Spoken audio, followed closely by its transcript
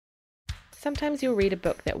sometimes you'll read a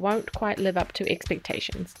book that won't quite live up to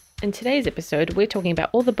expectations. In today's episode, we're talking about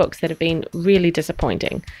all the books that have been really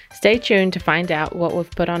disappointing. Stay tuned to find out what we've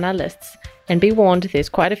put on our lists, and be warned, there's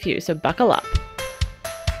quite a few, so buckle up.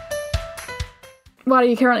 What are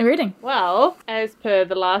you currently reading? Well, as per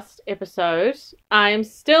the last episode, I'm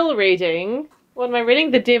still reading, what am I reading?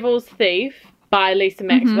 The Devil's Thief by Lisa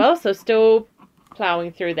Maxwell, so still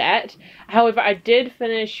plowing through that. However, I did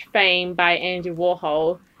finish Fame by Andy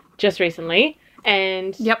Warhol just recently,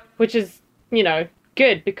 and which is, you know,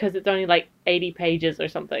 good because it's only like 80 pages or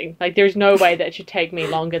something. Like, there's no way that it should take me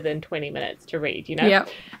longer than 20 minutes to read, you know?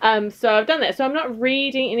 So I've done that. So I'm not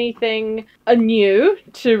reading anything new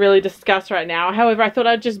to really discuss right now. However, I thought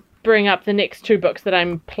I'd just bring up the next two books that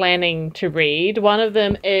I'm planning to read. One of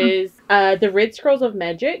them is The Red Scrolls of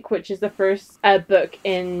Magic, which is the first book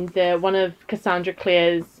in one of Cassandra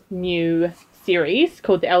Clare's new series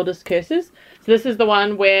called The Eldest Curses. So this is the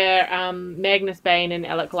one where Magnus Bane and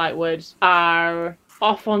Alec Lightwood are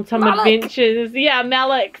off on some adventures. Yeah,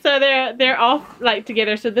 Malik. So they're off like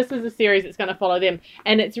together. So this is a series that's going to follow them,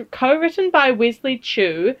 and it's co-written by Wesley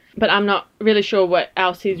Chu, but I'm not really sure what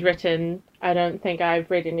else he's written. I don't think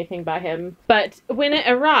I've read anything by him. But when it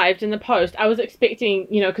arrived in the post, I was expecting,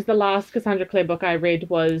 you know, because the last Cassandra Clare book I read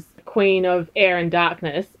was Queen of Air and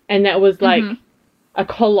Darkness, and that was like a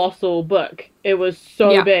colossal book. It was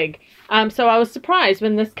so big. So I was surprised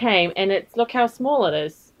when this came, and look how small it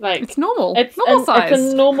is. Like, it's normal. It's normal size.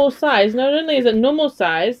 It's a normal size. Not only is it normal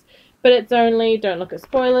size, but it's only, don't look at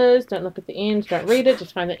spoilers, don't look at the end, don't read it,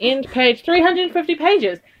 just find the end page, 350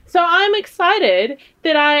 pages. So I'm excited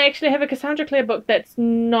that I actually have a Cassandra Clare book that's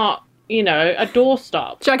not, you know, a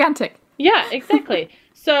doorstop. Gigantic. Yeah, exactly.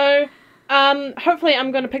 So hopefully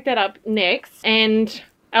I'm going to pick that up next, and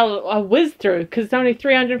I'll whiz through, because it's only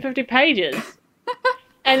 350 pages.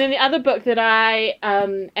 And then the other book that I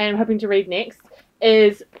am hoping to read next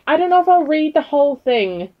is, I don't know if I'll read the whole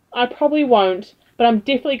thing. I probably won't, but I'm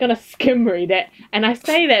definitely going to skim read it. And I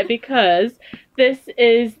say that because this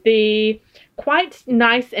is the quite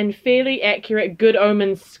nice and fairly accurate Good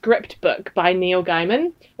Omens script book by Neil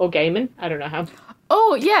Gaiman. Or Gaiman, I don't know how.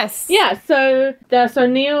 Oh, yes. Yeah, so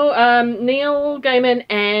Neil Gaiman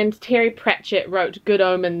and Terry Pratchett wrote Good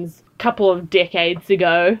Omens a couple of decades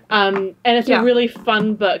ago. And it's a really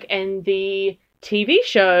fun book, and the TV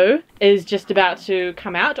show is just about to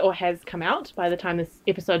come out, or has come out by the time this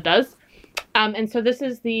episode does. And so this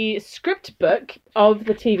is the script book of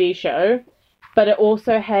the TV show, but it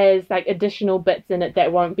also has like additional bits in it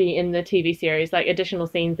that won't be in the TV series, like additional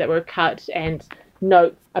scenes that were cut and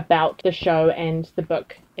notes about the show and the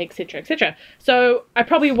book, etc., etc. So I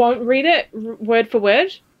probably won't read it word for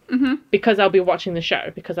word, because I'll be watching the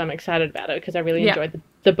show, because I'm excited about it, because I really enjoyed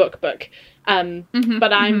the book. But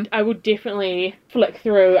I would definitely flick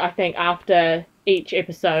through. I think after each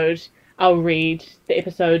episode, I'll read the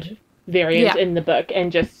episode variant in the book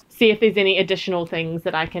and just see if there's any additional things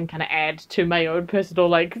that I can kind of add to my own personal,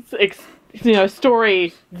 like,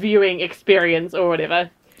 story viewing experience or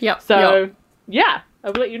whatever. So I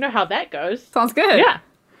will let you know how that goes. Sounds good. Yeah.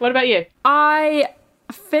 What about you? I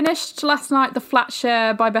finished last night The Flat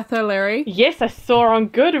Share by Beth O'Leary. Yes, I saw on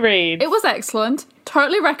Goodreads. It was excellent.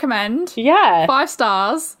 Totally recommend. Yeah. 5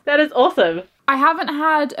 stars. That is awesome. I haven't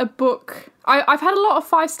had a book... I've had a lot of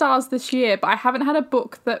 5 stars this year, but I haven't had a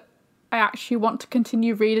book that I actually want to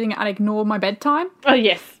continue reading and ignore my bedtime. Oh,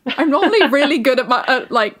 yes. I'm normally really good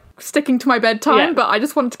at sticking to my bedtime, but I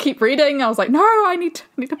just wanted to keep reading. I was like, no, I need to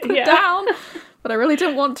put it down. But I really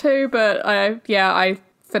didn't want to, but I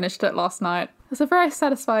finished it last night. It was a very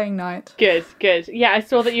satisfying night. Good. Yeah, I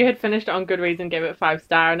saw that you had finished it on Goodreads and gave it 5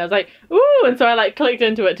 star, and I was like, ooh, and so I clicked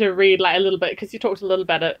into it to read a little bit, because you talked a little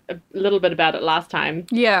bit about it last time.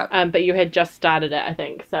 Yeah. But you had just started it, I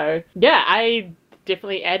think. So yeah, I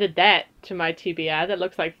definitely added that to my TBR. That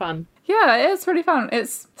looks like fun. Yeah, it's really fun.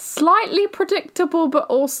 It's slightly predictable, but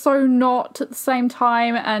also not at the same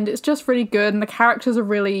time, and it's just really good, and the characters are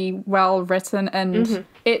really well written, and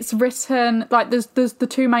it's written, like, there's the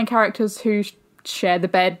 2 main characters who share the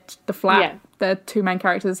bed, the flat. Yeah. The 2 main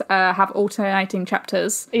characters have alternating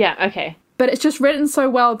chapters. Yeah, okay. But it's just written so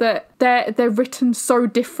well that they're written so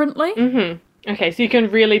differently. Okay, so you can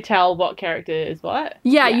really tell what character is what?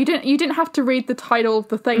 Yeah, you didn't have to read the title of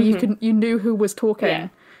the thing. You knew who was talking. Yeah.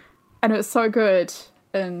 And it was so good,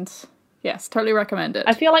 and yes, totally recommend it.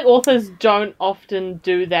 I feel like authors don't often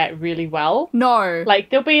do that really well. No. Like,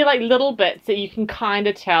 there'll be, little bits that you can kind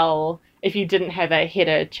of tell if you didn't have a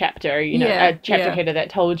header chapter, a chapter header that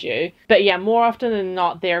told you. But yeah, more often than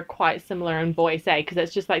not, they're quite similar in voice, because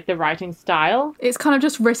it's just, the writing style. It's kind of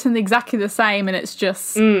just written exactly the same, and it's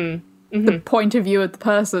just... the point of view of the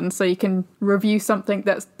person, so you can review something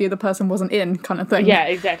that the other person wasn't in, kind of thing. Yeah,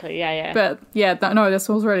 exactly. Yeah. But yeah, no, this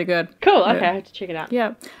was really good. Cool. Okay, I have to check it out.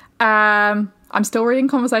 Yeah. I'm still reading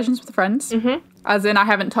Conversations with Friends. As in, I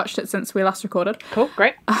haven't touched it since we last recorded. Cool,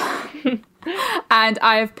 great. And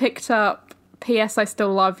I have picked up P.S. I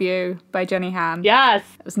Still Love You by Jenny Han. Yes.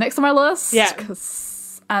 It was next on my list. Yeah.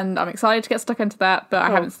 And I'm excited to get stuck into that, but I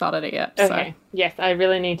haven't started it yet. Okay. So. Yes, I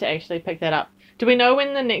really need to actually pick that up. Do we know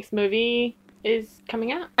when the next movie is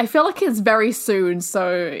coming out? I feel like it's very soon,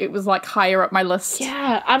 so it was like higher up my list.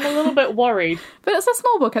 Yeah, I'm a little bit worried. But it's a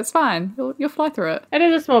small book, it's fine. You'll fly through it. It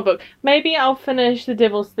is a small book. Maybe I'll finish The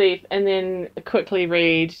Devil's Thief and then quickly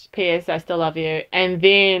read P.S. I Still Love You and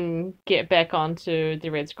then get back onto The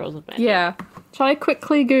Red Scrolls of Magic. Yeah. Shall I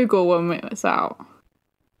quickly Google when it's out?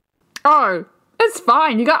 Oh, it's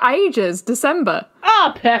fine. You got ages. December.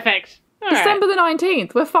 Oh, perfect. All December the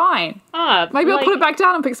 19th. We're fine. Maybe I'll put it back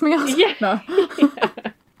down and pick something else. Yeah. No.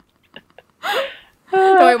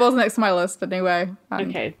 So it was next to my list anyway.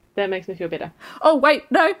 Okay, that makes me feel better. Oh, wait,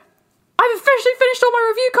 no. I've officially finished all my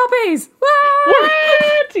review copies. Woo!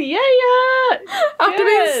 What? Yeah. After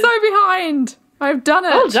being so behind. I've done it.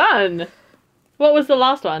 Well done. What was the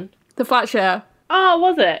last one? The Flat Share. Oh,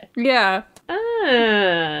 was it? Yeah.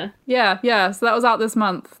 Yeah. So that was out this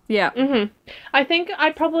month. Yeah. I think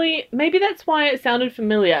maybe that's why it sounded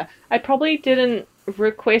familiar. I probably didn't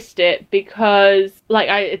request it because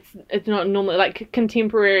it's not normally like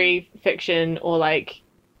contemporary fiction or like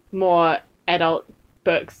more adult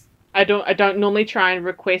books. I don't normally try and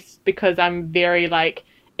request because I'm very like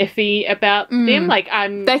iffy about them. Like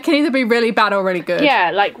they can either be really bad or really good.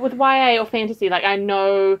 Yeah, like with YA or fantasy, like I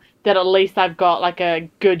know that at least I've got like a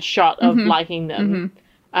good shot of liking them.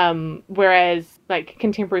 Whereas like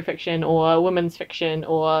contemporary fiction or women's fiction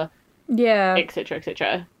or etc.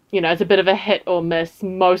 etc. You know, it's a bit of a hit or miss,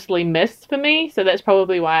 mostly miss for me. So that's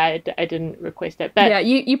probably why I didn't request it. But yeah,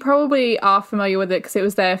 you probably are familiar with it because it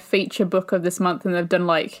was their feature book of this month, and they've done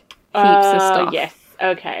like heaps of stuff. Yes.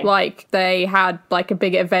 Okay. Like they had like a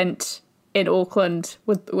big event in Auckland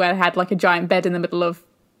where they had like a giant bed in the middle of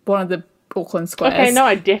one of the Auckland squares. Okay, no,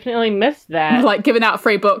 I definitely missed that. Like giving out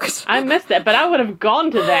free books. I missed that, but I would have gone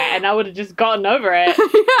to that and I would have just gotten over it.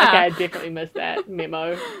 Yeah. Okay, I definitely missed that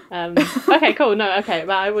memo. Okay, cool. No, okay,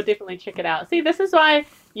 but I will definitely check it out. See, this is why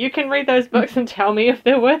you can read those books and tell me if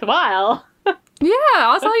they're worthwhile. Yeah,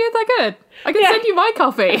 I'll tell you if they're good. I can send you my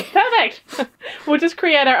copy. Perfect. We'll just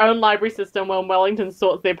create our own library system while Wellington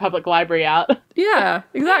sorts their public library out. Yeah,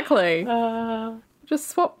 exactly. Just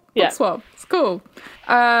swap. Swap. It's cool.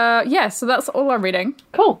 So that's all I'm reading.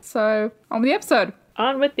 Cool. So, on with the episode.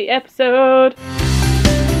 On with the episode.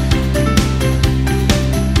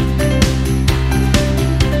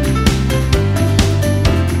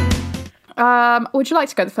 Would you like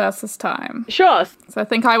to go first this time? Sure. So I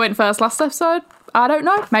think I went first last episode. I don't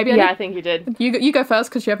know. Maybe I did. I think you did. You go first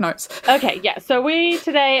because you have notes. Okay, yeah. So we're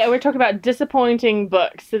talking about disappointing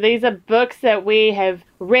books. So these are books that we have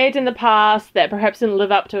read in the past that perhaps didn't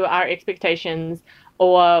live up to our expectations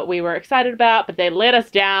or we were excited about, but they let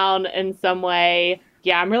us down in some way.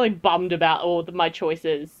 Yeah, I'm really bummed about all my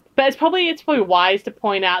choices. But it's probably wise to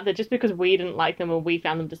point out that just because we didn't like them or we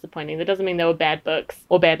found them disappointing, that doesn't mean they were bad books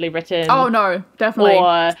or badly written. Oh, no, definitely.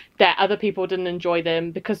 Or that other people didn't enjoy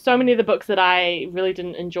them, because so many of the books that I really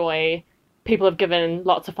didn't enjoy, people have given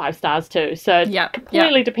lots of 5 stars to. So it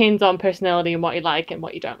completely depends on personality and what you like and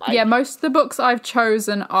what you don't like. Yeah, most of the books I've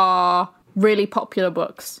chosen are really popular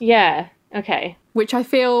books. Yeah, okay. Which I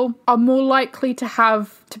feel are more likely to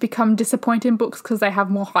become disappointing books because they have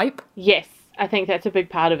more hype. Yes. I think that's a big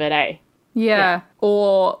part of it, eh? Yeah.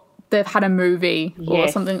 Or they've had a movie or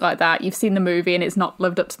something like that. You've seen the movie and it's not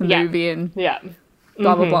lived up to the movie and blah,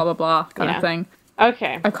 blah, blah, blah, blah kind of thing.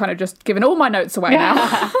 Okay. I've kind of just given all my notes away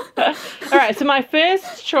now. All right, so my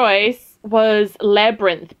first choice was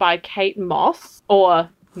Labyrinth by Kate Moss, or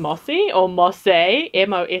Mossy, or Mosse,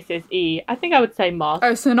 Mosse. I think I would say Moss.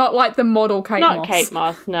 Oh, so not like the model Kate Moss. Not Kate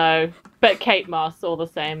Moss, no. But Kate Moss, all the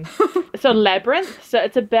same. So Labyrinth, so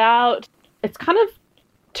it's kind of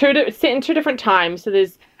set in 2 different times. So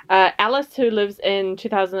there's Alice, who lives in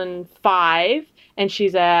 2005, and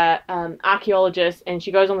she's a archaeologist, and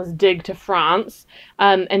she goes on this dig to France.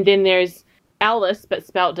 And then there's Alice, but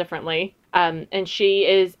spelt differently, and she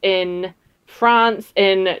is in France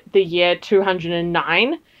in the year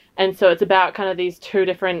 209. And so it's about kind of these 2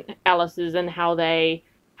 different Alices and how they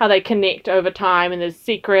connect over time, and there's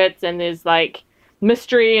secrets, and there's like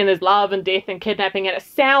mystery, and there's love and death and kidnapping, and it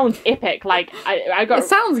sounds epic. Like it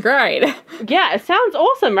sounds great. Yeah, it sounds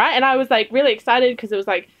awesome, right? And I was like really excited because it was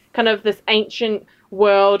like kind of this ancient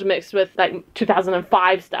world mixed with like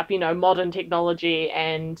 2005 stuff, you know, modern technology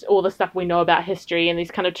and all the stuff we know about history, and these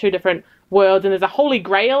kind of two different worlds, and there's a holy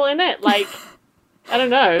grail in it. Like, I don't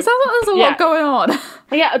know. It sounds like there's a lot going on.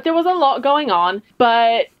 Yeah, there was a lot going on,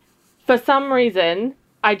 but for some reason,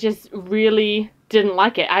 I just really didn't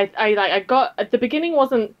like it. I got, at the beginning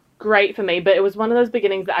wasn't great for me, but it was one of those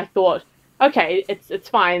beginnings that I thought, okay, it's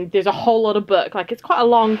fine. There's a whole lot of book. Like, it's quite a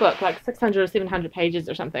long book, like 600 or 700 pages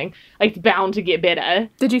or something. Like, it's bound to get better.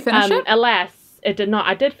 Did you finish it? Alas, it did not.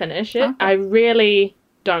 I did finish it. Okay. I really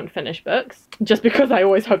don't finish books, just because I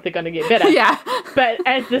always hope they're going to get better. Yeah. But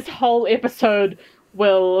as this whole episode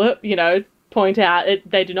will, you know, point out,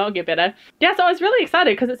 they do not get better. Yeah, so I was really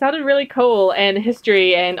excited because it sounded really cool, and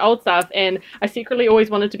history and old stuff, and I secretly always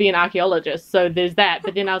wanted to be an archaeologist, so there's that.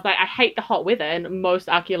 But then I was like, I hate the hot weather, and most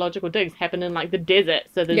archaeological digs happen in like the desert,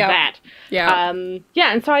 so there's that. Yeah.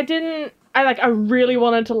 And so I really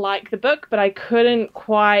wanted to like the book, but I couldn't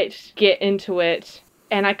quite get into it.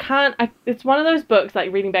 And it's one of those books,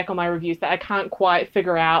 like reading back on my reviews, that I can't quite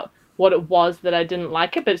figure out what it was that I didn't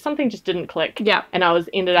like it, but something just didn't click. Yeah. And I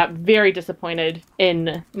ended up very disappointed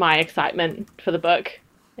in my excitement for the book.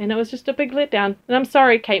 And it was just a big letdown. And I'm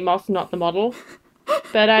sorry, Kate Moss, not the model.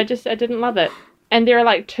 But I didn't love it. And there are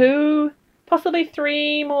like 2, possibly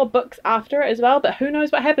 3 more books after it as well, but who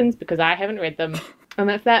knows what happens because I haven't read them. And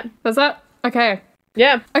that's that. That's that? Okay.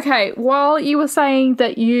 Yeah. Okay, while you were saying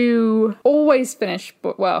that you always finish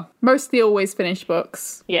mostly always finish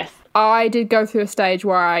books. Yes. I did go through a stage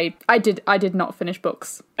where I did not finish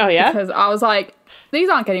books. Oh, yeah? Because I was like, these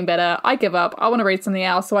aren't getting better. I give up. I want to read something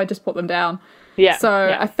else, so I just put them down. Yeah. So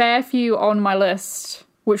yeah. a fair few on my list,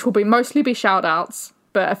 which will mostly be shout-outs,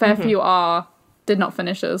 but a fair few are did not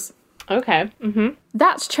finishes. Okay. Mm-hmm.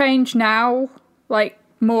 That's changed now, like,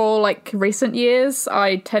 more like recent years.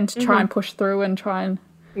 I tend to try and push through and try and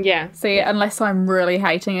see it. Unless I'm really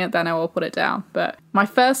hating it, then I will put it down. But my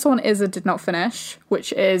first one is a did not finish,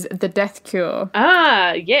 which is The Death Cure.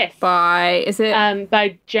 Ah, yes. By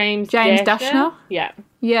James Dashner? Yeah.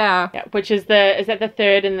 Yeah. Yeah, which is that the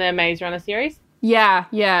third in the Maze Runner series?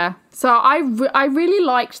 Yeah. So I really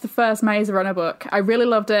liked the first Maze Runner book. I really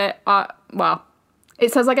loved it.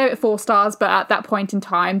 It says I gave it 4 stars, but at that point in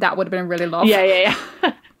time, that would have been really low. Yeah.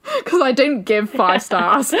 Because I didn't give 5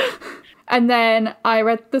 stars. And then I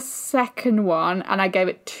read the second one, and I gave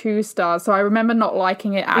it 2 stars. So I remember not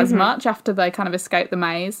liking it as much after they kind of escaped the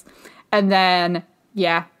maze. And then,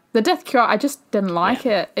 The Death Cure, I just didn't like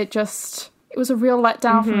it. It was a real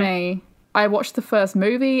letdown for me. I watched the first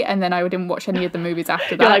movie, and then I didn't watch any of the movies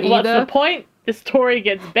after that either. What's the point? The story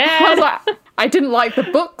gets bad. I was like, I didn't like the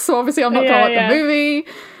book, so obviously I'm not going to like the movie.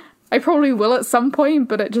 I probably will at some point,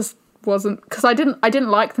 but it just wasn't, because I didn't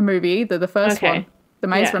like the movie either, the first one, the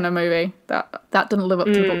Maze Runner movie. That didn't live up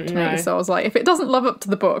to the book to me. So I was like, if it doesn't live up to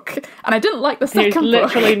the book, and I didn't like the second book,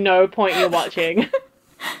 there's literally no point you watching.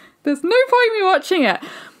 There's no point me watching it.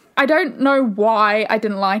 I don't know why I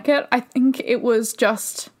didn't like it. I think it was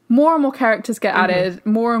just more and more characters get added,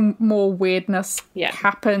 more and more weirdness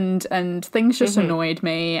happened, and things just annoyed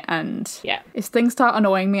me, and if things start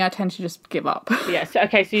annoying me, I tend to just give up. So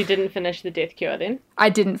you didn't finish The Death Cure then? I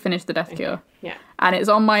didn't finish The Death Cure. Yeah. And it's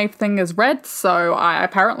on my thing as read, so I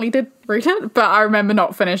apparently did read it, but I remember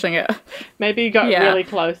not finishing it. Maybe you got really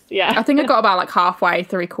close, I think I got about like halfway,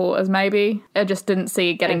 3/4 maybe. I just didn't see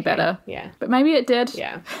it getting better. Yeah. But maybe it did.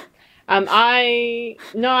 Yeah. I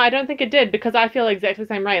don't think it did, because I feel exactly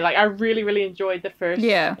the same way. Like, I really, really enjoyed the first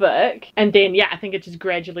book, and then, I think it just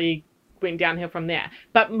gradually went downhill from there.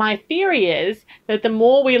 But my theory is that the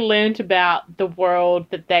more we learnt about the world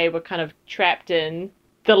that they were kind of trapped in,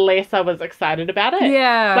 the less I was excited about it.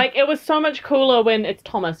 Yeah. Like, it was so much cooler when it's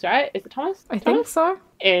Thomas, right? Is it Thomas? I think so.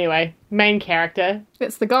 Anyway, main character.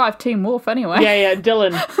 It's the guy of Teen Wolf anyway. Yeah,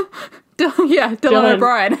 Dylan. Dylan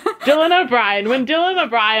O'Brien. Dylan O'Brien. When Dylan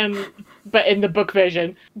O'Brien, but in the book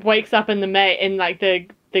version, wakes up in the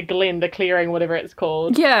glen, the clearing, whatever it's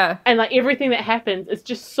called. Yeah. And like everything that happens is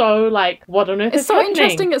just so like, what on earth is happening? It's so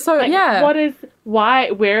interesting. It's so, like,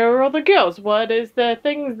 where are all the girls? What is the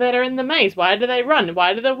things that are in the maze? Why do they run?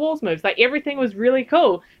 Why do the walls move? Like, everything was really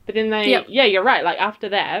cool. But then you're right. Like, after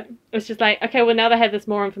that, it's just like, okay, well, now they have this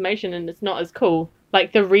more information and it's not as cool.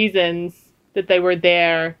 Like, the reasons that they were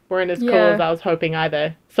there weren't as cool as I was hoping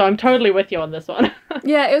either. So I'm totally with you on this one.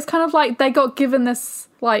 Yeah, it was kind of like they got given this,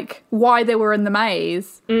 like, why they were in the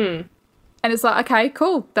maze. And it's like, okay,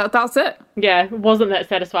 cool, that's it. Yeah, it wasn't that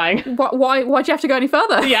satisfying. Why'd you have to go any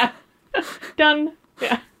further? Yeah. Done.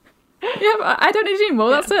 Yeah. Yeah, I don't need any more,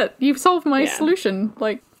 that's it. You've solved my solution.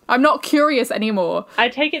 Like, I'm not curious anymore. I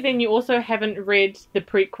take it then you also haven't read the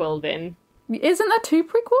prequel then? Isn't there 2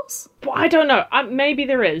 prequels? Well, I don't know. Maybe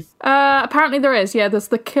there is. Apparently there is, yeah. There's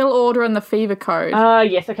the Kill Order and the Fever Code.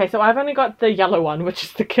 Yes, okay. So I've only got the yellow one, which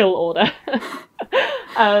is the Kill Order.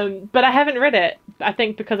 But I haven't read it. I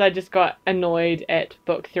think because I just got annoyed at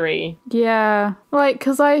book 3. Yeah. Like,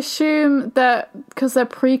 because I assume that because they're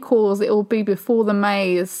prequels, it will be before the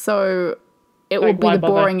maze, so it will be the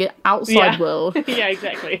boring outside world. Yeah,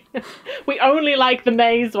 exactly. We only like the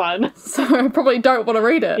maze one. So I probably don't want to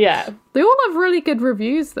read it. Yeah. They all have really good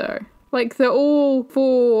reviews, though. Like, they're all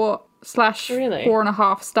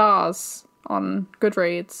 4/4.5 stars on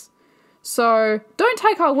Goodreads. So don't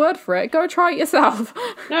take our word for it. Go try it yourself.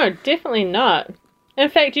 No, definitely not. In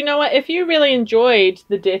fact, you know what? If you really enjoyed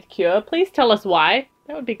The Death Cure, please tell us why.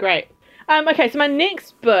 That would be great. Okay, so my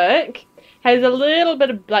next book has a little bit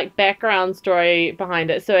of like background story behind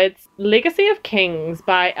it. So it's Legacy of Kings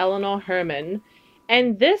by Eleanor Herman.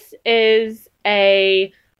 And this is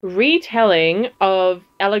a retelling of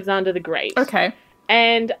Alexander the Great. Okay.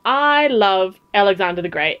 And I love Alexander the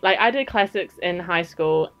Great. Like, I did classics in high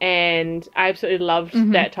school, and I absolutely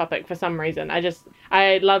loved that topic for some reason. I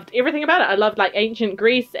loved everything about it. I loved, like, ancient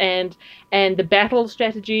Greece and the battle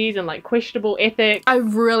strategies and, like, questionable ethics. I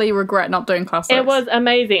really regret not doing classics. It was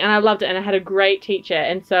amazing, and I loved it, and I had a great teacher.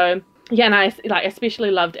 And so, yeah, and I, like,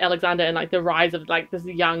 especially loved Alexander and, like, the rise of, like, this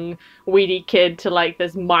young, weedy kid to, like,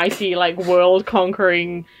 this mighty, like,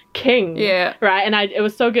 world-conquering king. Yeah. Right? And it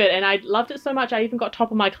was so good, and I loved it so much, I even got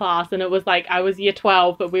top of my class, and it was, like, I was year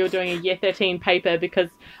 12, but we were doing a year 13 paper because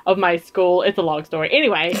of my school. It's a long story.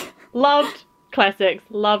 Anyway, loved classics,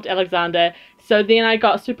 loved Alexander. So then I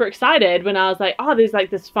got super excited when I was like, oh, there's, like,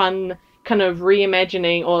 this fun kind of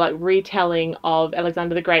reimagining or, like, retelling of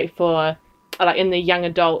Alexander the Great for, like, in the young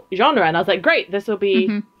adult genre, and I was like, great, this will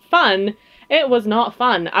be fun. It was not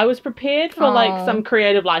fun. I was prepared for like some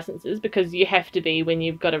creative licenses, because you have to be when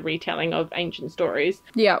you've got a retelling of ancient stories.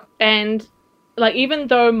 Yeah. And like, even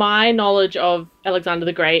though my knowledge of Alexander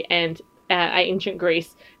the Great and ancient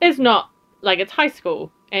Greece is not like, it's high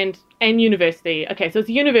school and university. Okay, so it's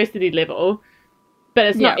university level, but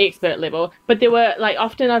it's not expert level. But there were like,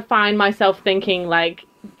 often I find myself thinking like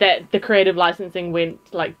that the creative licensing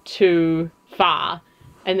went like too far,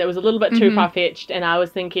 and it was a little bit too far-fetched, and I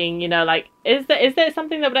was thinking, you know, like, is that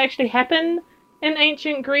something that would actually happen in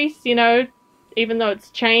ancient Greece, you know, even though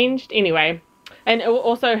it's changed? Anyway, and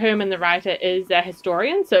also Herman the writer is a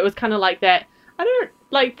historian, so it was kind of like that, I don't,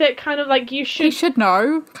 like, that kind of, like, you should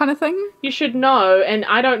know kind of thing. You should know, and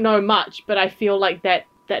I don't know much, but I feel like that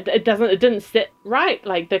it didn't sit right,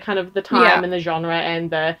 like, the kind of the time and the genre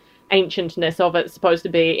and the ancientness of it's supposed to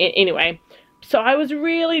be. Anyway, so I was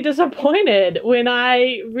really disappointed when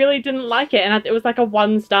I really didn't like it, and it was like a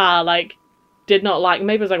 1 star, like, did not like,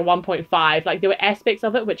 maybe it was like a 1.5. Like, there were aspects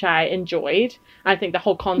of it which I enjoyed. I think the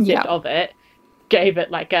whole concept of it gave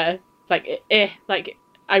it like a, like, like,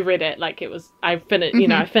 I read it, like, it was, I finished, you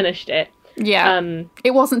know, I finished it. Yeah.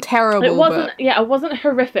 It wasn't terrible. It wasn't, it wasn't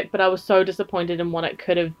horrific, but I was so disappointed in what it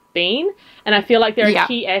could have been. And I feel like there are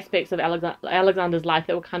key aspects of Alexander's life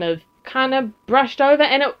that were kind of brushed over,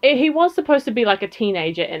 and he was supposed to be like a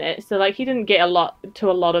teenager in it, so like he didn't get a lot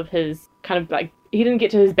of his kind of like, he didn't get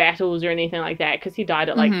to his battles or anything like that, because he died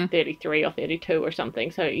at like 33 or 32 or something,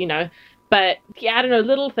 so, you know. But yeah, I don't know,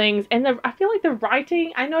 little things. And I feel like the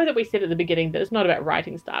writing, I know that we said at the beginning that it's not about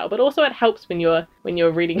writing style, but also it helps when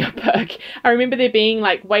you're reading a book. I remember there being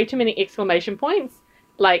like way too many exclamation points,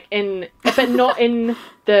 like but not in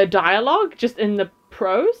the dialogue, just in the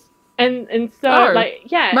prose. And so, like,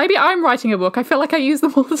 yeah. Maybe I'm writing a book. I feel like I use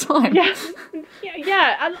them all the time. Yeah.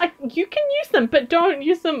 Like, you can use them, but don't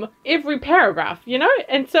use them every paragraph, you know?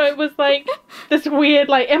 And so it was, like, this weird,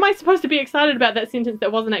 like, am I supposed to be excited about that sentence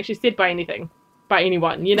that wasn't actually said by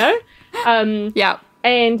anyone, you know? Yeah.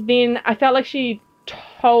 And then I felt like she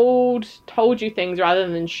told you things rather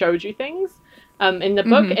than showed you things in the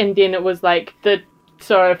book. And then it was, like,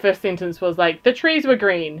 first sentence was, like, the trees were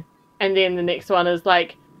green. And then the next one is,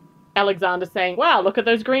 like, Alexander saying, wow, look at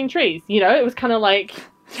those green trees. You know, it was kind of like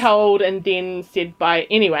told and then said by,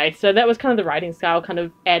 anyway. So that was kind of the writing style kind of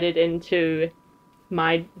added into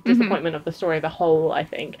my disappointment of the story as a whole, I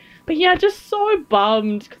think. But yeah, just so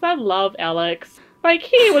bummed, because I love Alex. Like,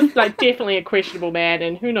 he was like definitely a questionable man,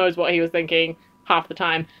 and who knows what he was thinking half the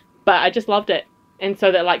time. But I just loved it. And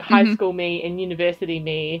so that like high school me and university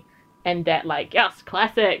me, and that like, yes,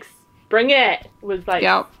 classics, bring it, was like,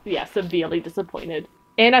 severely disappointed.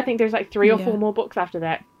 And I think there's like 3 or 4 more books after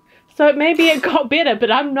that. So maybe it got better,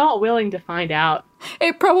 but I'm not willing to find out.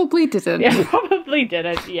 It probably didn't. It probably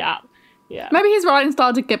didn't, yeah. Maybe his writing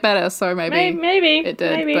style did get better, so maybe it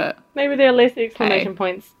did. But maybe there are less exclamation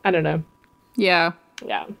points. I don't know. Yeah.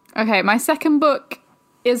 Yeah. Okay, my second book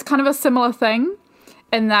is kind of a similar thing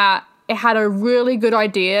in that it had a really good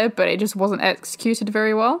idea, but it just wasn't executed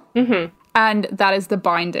very well. Mm-hmm. And that is The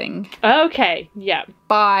Binding. Okay, yeah.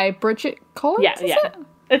 By Bridget Collins, Yeah, is yeah. it?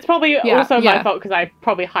 It's probably Yeah, also my yeah. fault because I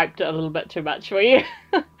probably hyped it a little bit too much for you.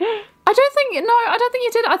 I don't think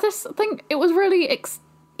you did. I just think it was really...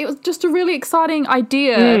 it was just a really exciting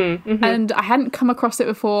idea, mm-hmm. and I hadn't come across it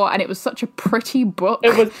before, and it was such a pretty book.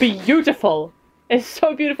 It was beautiful. It's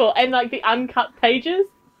so beautiful. And, like, the uncut pages.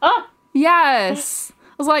 Ah! Yes.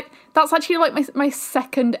 I was like, that's actually, like, my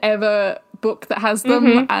second ever book that has them,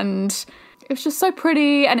 Mm-hmm. and it was just so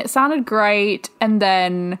pretty, and it sounded great, and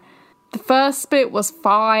then the first bit was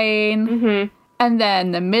fine, Mm-hmm. and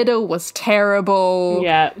then the middle was terrible.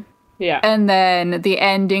 Yeah. Yeah. And then the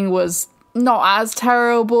ending was not as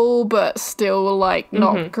terrible, but still, like,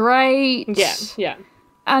 not great. Yeah. Yeah.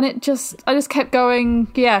 And I just kept going,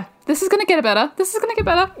 yeah, this is going to get better. This is going to get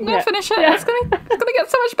better. I'm going to finish it. Yeah. It's going to get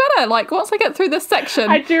so much better. Like, once I get through this section,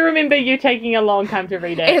 I do remember you taking a long time to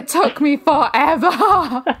read it. it took me forever.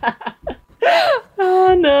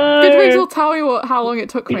 Oh, no. Goodreads will tell me how long it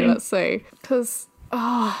took me, let's see. Because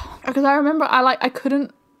I remember I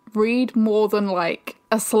couldn't read more than, like,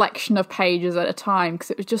 a selection of pages at a time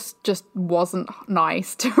because it was just wasn't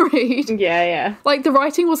nice to read. Yeah, yeah. Like, the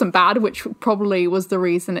writing wasn't bad, which probably was the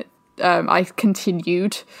reason I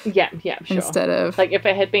continued Yeah, yeah, sure. instead of... Like, if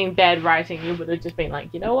it had been bad writing, you would have just been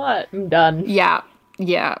like, you know what? I'm done. Yeah.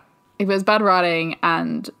 If it was bad writing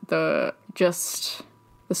and the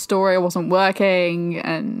story wasn't working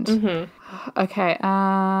and... Mm-hmm. Okay,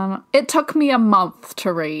 it took me a month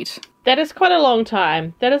to read. That is quite a long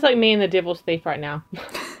time. That is like me and the Devil's Thief right now.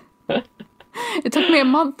 It took me a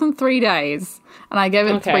month and 3 days, and I gave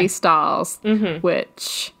it 3 stars, Mm-hmm.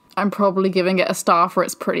 which I'm probably giving it a star for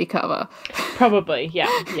its pretty cover. Probably, yeah.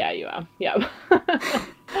 Yeah, you are. Yeah.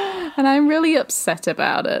 And I'm really upset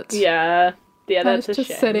about it. Yeah. Yeah, that's It's a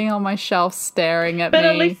just shame. sitting on my shelf staring at But me.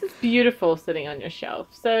 at least it's beautiful sitting on your shelf.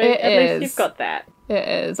 So It at is. least you've got that. It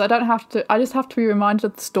is. I just have to be reminded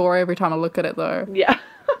of the story every time I look at it, though. Yeah.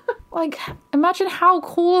 Like, imagine how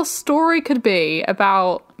cool a story could be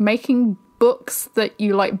about making books that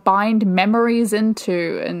you, like, bind memories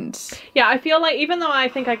into, and... Yeah, I feel like even though I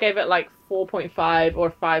think I gave it like 4.5 or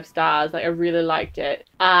 5 stars, like I really liked it,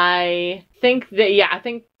 I think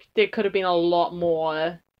there could have been a lot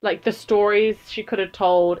more. Like, the stories she could have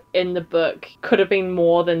told in the book could have been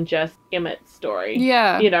more than just Emmett's story.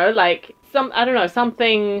 Yeah. You know, like,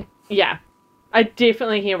 something, yeah. I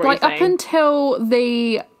definitely hear what Like, you're saying. up until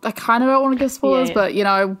I kind of don't want to give spoilers, Yeah. but, you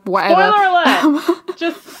know, whatever. Spoiler alert!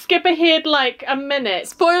 Just skip ahead like a minute.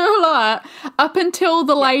 Spoiler alert! Up until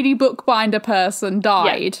the lady bookbinder person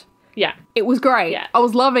died, Yeah. it was great. Yeah. I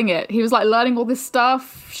was loving it. He was, like, learning all this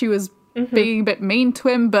stuff. She was being a bit mean to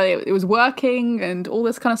him, but it was working and all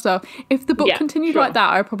this kind of stuff. If the book Yeah, continued sure. like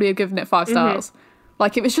that, I'd probably have given it 5 stars.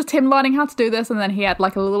 Like, it was just him learning how to do this, and then he had,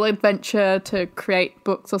 like, a little adventure to create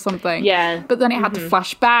books or something. Yeah. But then it had to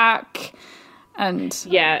flash back, and...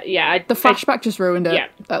 Yeah. The flashback just ruined it. Yeah.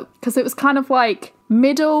 Because it was kind of like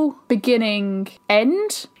middle, beginning,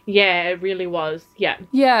 end. Yeah, it really was. Yeah.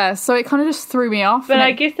 Yeah, so it kind of just threw me off. But and I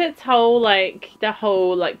it- guess that's the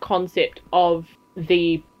whole concept of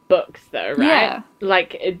the books though, right? Yeah.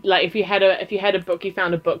 Like if you had a book, you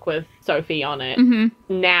found a book with Sophie on it.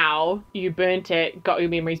 Now you burnt it, got your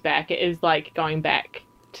memories back. It is like going back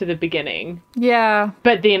to the beginning. Yeah.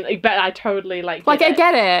 But I totally Like, I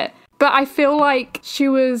get it. But I feel like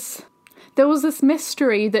there was this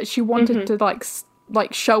mystery that she wanted to,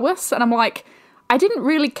 like, show us. And I'm like, I didn't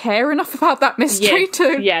really care enough about that mystery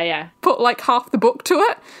to Yeah. put, like, half the book to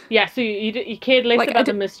it. Yeah, so you cared less Like, about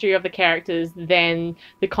the mystery of the characters than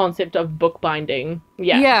the concept of bookbinding.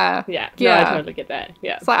 Yeah. Yeah. No, I totally get that.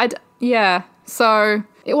 Yeah. So so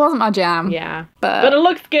it wasn't my jam. Yeah. But But it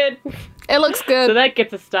looks good. it looks good. So that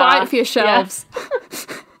gets a star. Buy it for your shelves.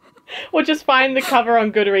 Yeah. Or just find the cover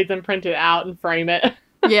on Goodreads and print it out and frame it.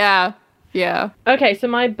 Yeah. Okay, so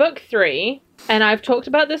my book 3, and I've talked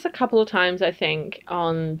about this a couple of times, I think,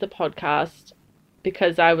 on the podcast,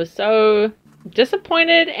 because I was so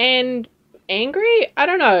disappointed and angry. I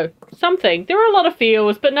don't know. Something. There were a lot of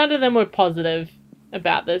feels, but none of them were positive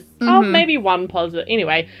about this. Oh, maybe one positive.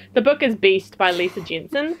 Anyway, the book is Beast by Lisa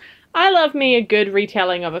Jensen. I love me a good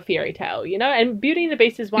retelling of a fairy tale, you know? And Beauty and the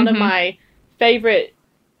Beast is one of my favorite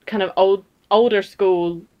kind of older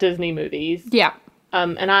school Disney movies. Yeah.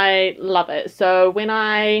 And I love it. So when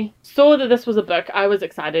I saw that this was a book, I was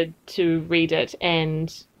excited to read it.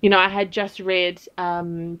 And, you know, I had just read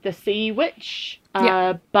The Sea Witch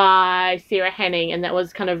by Sarah Hanning, and that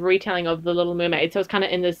was kind of retelling of The Little Mermaid. So it's kind of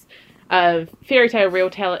in this fairy tale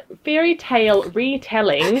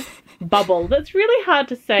retelling bubble. That's really hard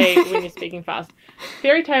to say when you're speaking fast.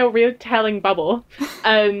 Fairy tale retelling bubble.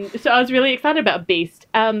 So I was really excited about Beast.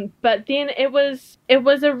 But then it was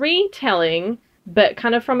a retelling, but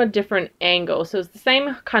kind of from a different angle. So it's the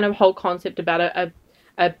same kind of whole concept about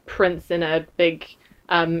a prince in a big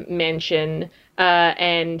mansion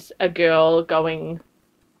and a girl going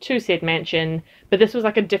to said mansion, but this was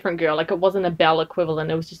like a different girl. Like, it wasn't a Belle equivalent.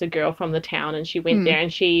 It was just a girl from the town, and she went there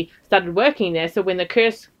and she started working there. So when the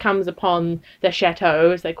curse comes upon the chateau,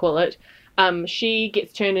 as they call it, she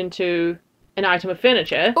gets turned into an item of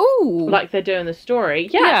furniture. Ooh. Like they do in the story.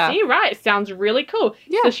 Yeah, see, right. Sounds really cool.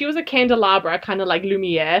 Yeah. So she was a candelabra, kind of like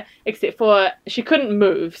Lumiere, except for she couldn't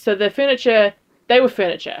move. So the furniture, they were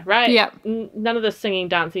furniture, right? Yeah. None of the singing,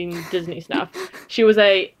 dancing, Disney stuff. She was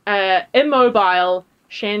a immobile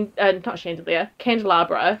not chandelier,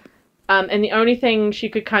 candelabra. And the only thing she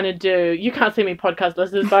could kind of do, you can't see me podcast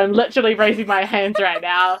listeners, but I'm literally raising my hands right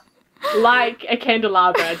now, like a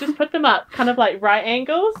candelabra. Just put them up, kind of like right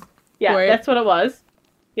angles. Yeah, Wait. That's what it was.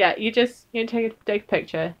 Yeah, you take a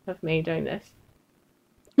picture of me doing this.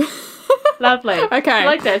 Lovely. Okay.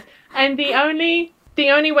 Like this. And the only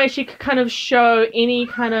way she could kind of show any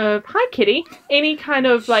kind of, hi kitty, any kind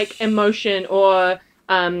of like emotion or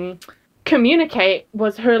communicate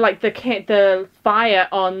was her, like the fire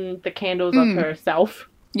on the candles of herself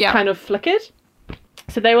kind of flickered.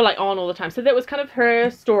 So they were like on all the time. So that was kind of her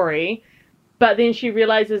story. But then she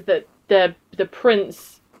realizes that the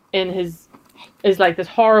prince is like this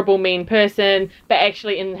horrible mean person, but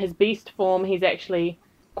actually in his beast form he's actually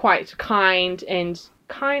quite kind. I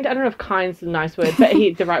don't know if kind's the nice word, but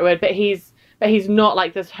the right word, but he's not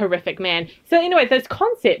like this horrific man. So anyway, this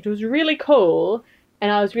concept was really cool.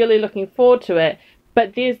 And I was really looking forward to it.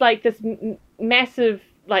 But there's like this massive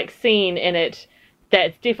like scene in it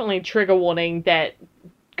that's definitely trigger warning that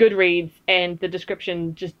Goodreads and the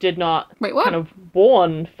description just did not kind of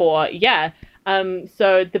warn for. Yeah.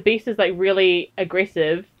 So the beast is like really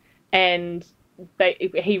aggressive and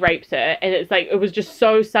he rapes her. And it's like, it was just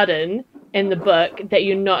so sudden in the book that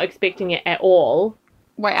you're not expecting it at all.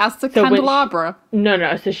 Wait, as the candelabra?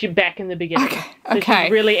 No. So she's back in the beginning. Okay. So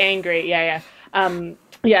she's really angry. Yeah.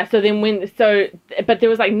 So then but there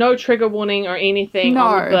was like no trigger warning or anything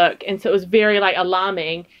on the book, and so it was very like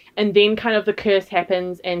alarming. And then kind of the curse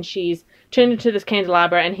happens, and she's turned into this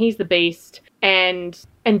candelabra, and he's the beast, and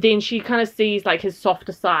then she kind of sees like his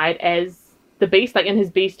softer side as the beast, like in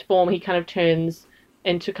his beast form, he kind of turns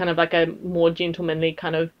into kind of like a more gentlemanly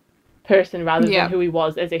kind of person rather than who he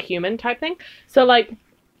was as a human type thing. So like,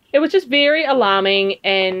 it was just very alarming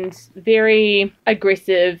and very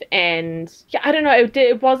aggressive, and I don't know,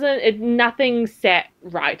 it wasn't, nothing sat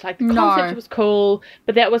right. Like, the concept was cool,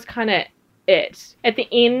 but that was kind of it. At the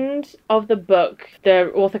end of the book,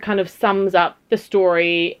 the author kind of sums up the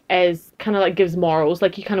story as kind of like gives morals,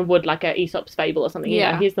 like you kind of would like a Aesop's fable or something. You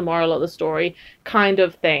know, here's the moral of the story kind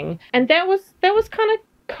of thing. And that was kind of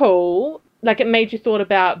cool. Like, it made you thought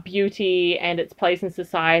about beauty and its place in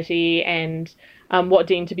society and what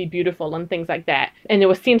deemed to be beautiful and things like that. And there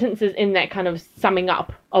were sentences in that kind of summing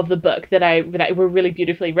up of the book that were really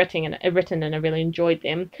beautifully written, and I really enjoyed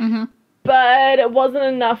them. Mm-hmm. But it wasn't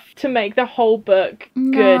enough to make the whole book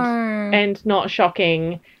good and not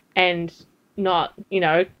shocking and not,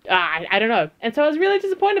 I don't know. And so I was really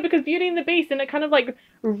disappointed because Beauty and the Beast, and it kind of like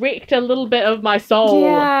wrecked a little bit of my soul.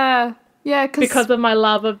 Yeah, because of my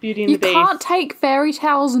love of Beauty and the Beast. You can't take fairy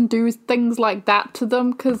tales and do things like that to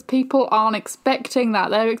them because people aren't expecting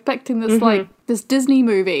that. They're expecting this like this Disney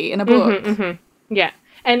movie in a book. Yeah,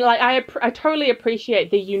 and like I totally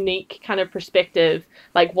appreciate the unique kind of perspective.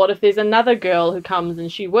 Like, what if there's another girl who comes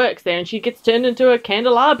and she works there and she gets turned into a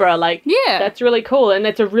candelabra? Like, that's really cool, and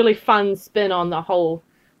it's a really fun spin on the whole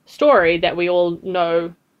story that we all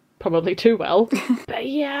know probably too well. But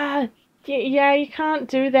yeah, you can't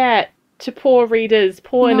do that to poor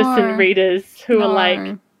innocent readers who are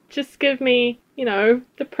like, just give me,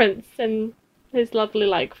 the prince and his lovely,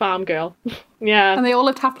 like, farm girl. Yeah. And they all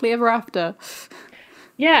lived happily ever after.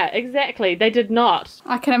 Yeah, exactly. They did not.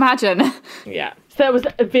 I can imagine. Yeah. So it was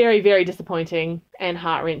very, very disappointing and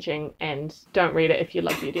heart-wrenching, and don't read it if you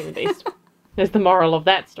love Beauty and the Beast. There's the moral of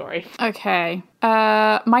that story. Okay.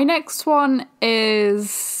 My next one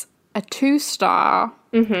is a 2-star.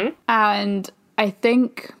 And I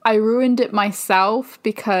think I ruined it myself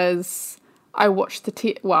because I watched the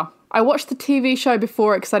TV show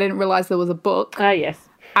before it because I didn't realize there was a book. Yes.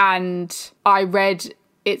 And I read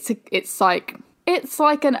it's like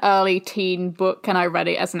an early teen book, and I read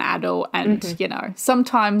it as an adult, and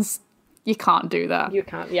sometimes you can't do that. You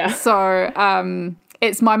can't, yeah. So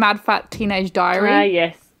It's My Mad Fat Teenage Diary.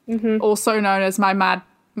 Yes. Mm-hmm. Also known as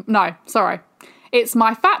It's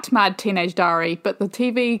My Fat Mad Teenage Diary, but the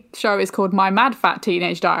TV show is called My Mad Fat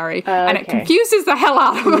Teenage Diary, and it confuses the hell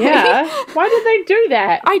out of me. Yeah. Why did they do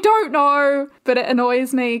that? I don't know, but it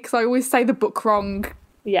annoys me because I always say the book wrong.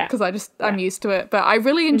 Yeah. Because I'm used to it. But I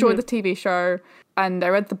really enjoyed the TV show, and I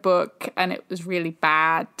read the book, and it was really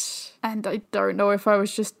bad. And I don't know if I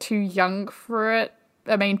was just too young for it.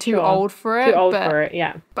 I mean, too old for it. Too old for it,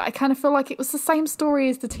 yeah. But I kind of feel like it was the same story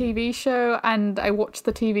as the TV show, and I watched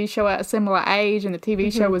the TV show at a similar age, and the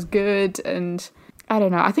TV show was good, and I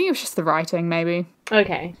don't know. I think it was just the writing, maybe.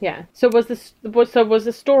 Okay, yeah. So was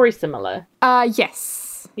the story similar?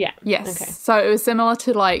 Yes. Yeah. Yes. Okay. So it was similar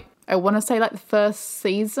to, like, I want to say, like, the first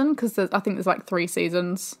season, because I think there's, like, 3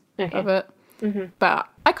 seasons of it. Mm-hmm. But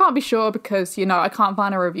I can't be sure because, I can't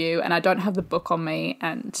find a review and I don't have the book on me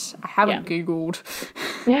and I haven't Googled.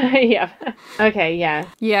 Yeah. Okay, yeah.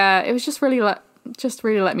 Yeah, it was just really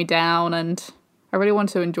let me down, and I really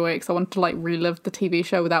wanted to enjoy it because I wanted to, like, relive the TV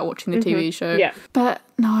show without watching the TV show. Yeah. But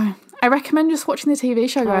no, I recommend just watching the TV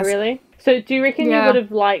show, guys. Oh, really? So do you reckon you would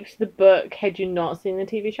have liked the book had you not seen the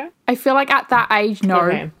TV show? I feel like at that age, no.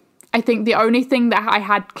 Okay. I think the only thing that I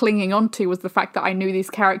had clinging onto was the fact that I knew these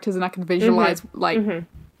characters and I could visualize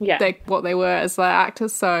what they were as their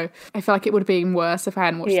actors. So I feel like it would have been worse if I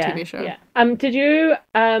hadn't watched the TV show. Yeah. Did you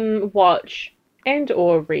watch and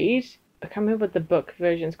or read? I can't remember what the book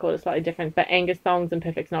version's called. It's slightly different. But Angus Thongs and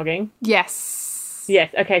Perfect Snogging. Yes.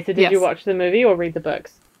 Yes. Okay. So did you watch the movie or read the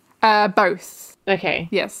books? Both. Okay.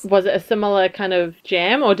 Yes. Was it a similar kind of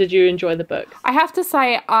jam, or did you enjoy the books? I have to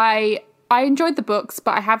say I enjoyed the books,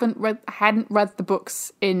 but I hadn't read the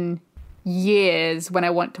books in years when I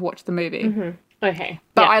went to watch the movie. Mm-hmm. Okay.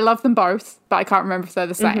 But I love them both, but I can't remember if they're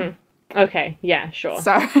the same. Mm-hmm. Okay, yeah, sure.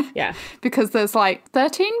 So, yeah. Because there's like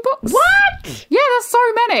 13 books. What? Yeah, there's so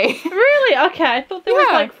many. Really? Okay, I thought there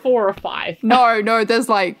was like 4 or 5. No, there's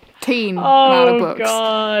like teen amount of books. Oh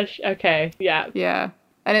gosh. Okay, yeah. Yeah.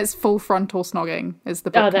 And it's Full Frontal Snogging is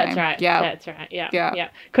the book name. Oh, that's right. Yeah. That's right. Yeah.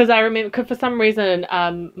 Because I remember, for some reason,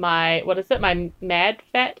 my Mad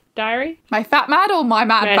Fat Diary? My Fat Mad or My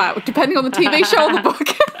Mad Fat, depending on the TV show or the book.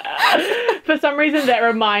 For some reason, that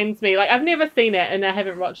reminds me. Like, I've never seen it, and I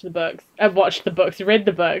haven't watched the books. I've read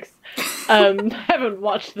the books. Haven't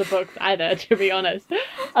watched the books either, to be honest.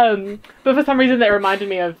 But for some reason, that reminded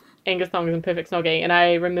me of Angus Thongs and Perfect Snogging, and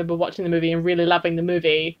I remember watching the movie and really loving the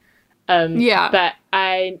movie. But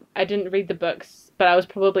I didn't read the books, but I was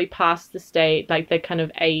probably past the state, like the kind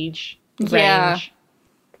of age range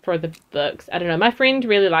for the books. I don't know. My friend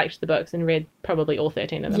really liked the books and read probably all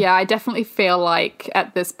 13 of them. Yeah, I definitely feel like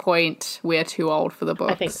at this point we're too old for the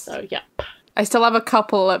books. I think so, yeah. I still have a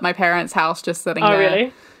couple at my parents' house just sitting there. Oh,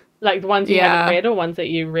 really? Like the ones you haven't read or ones that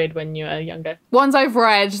you read when you were younger? Ones I've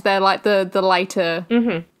read, they're like the later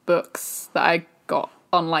books that I got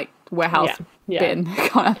on like warehouse bin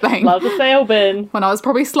kind of thing. Love the sale bin. When I was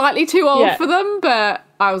probably slightly too old for them, but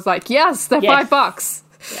I was like, yes, they're $5.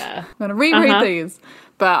 Yeah. I'm going to reread these.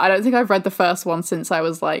 But I don't think I've read the first one since I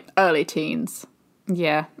was like early teens.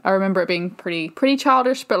 Yeah. I remember it being pretty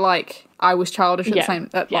childish, but like I was childish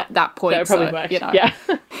at that point. So it probably worked.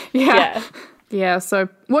 Yeah. Yeah, so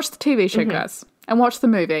watch the TV show, guys. And watch the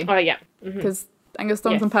movie. Oh, yeah. Because Angus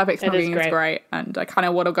Thongs and Perfect Snogging is great. And I kind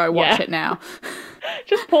of want to go watch it now.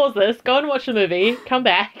 Just pause this, go and watch the movie, come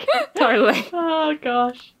back. Totally. Oh,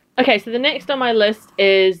 gosh. Okay, so the next on my list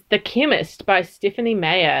is The Chemist by Stephanie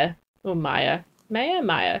Meyer. Or Meyer.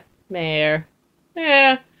 Meyer.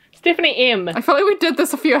 Yeah. Stephanie M. I feel like we did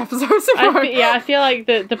this a few episodes ago. I feel like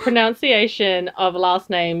the pronunciation of last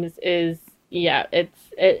names is,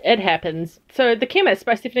 it happens. So The Chemist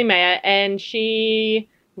by Stephanie Meyer, and she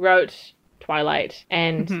wrote Twilight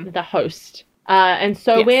and The Host. And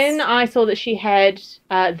so when I saw that she had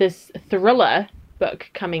this thriller book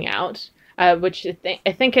coming out, which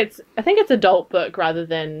I think it's adult book rather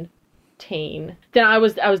than teen, then I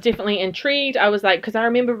was definitely intrigued. I was like, because I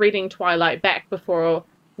remember reading Twilight back before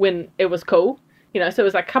when it was cool, so it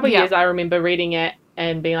was like a couple of years I remember reading it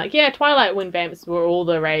and being like, Twilight when vamps were all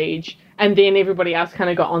the rage, and then everybody else kind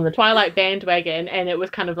of got on the Twilight bandwagon, and it was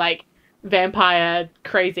kind of like vampire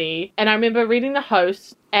crazy. And I remember reading The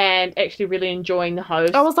Host and actually really enjoying The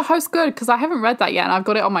Host. Oh, was The Host good? Because I haven't read that yet, and I've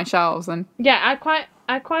got it on my shelves. And I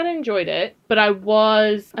quite enjoyed it, but I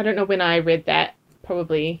don't know when I read that.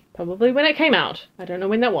 Probably when it came out. I don't know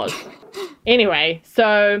when that was. Anyway,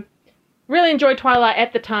 so really enjoyed Twilight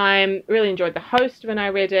at the time. Really enjoyed The Host when I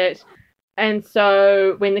read it. And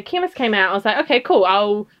so when The Chemist came out, I was like, okay, cool.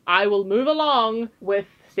 I will move along with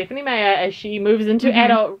Stephanie Meyer as she moves into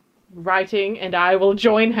adult writing, and I will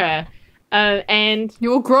join her. And You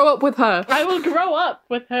will grow up with her. I will grow up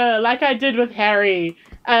with her like I did with Harry.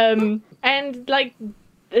 And like,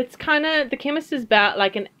 it's kind of, The Chemist is about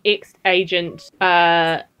like an ex-agent,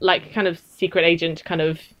 like kind of secret agent, kind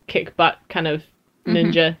of kick butt, kind of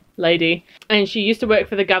ninja lady. And she used to work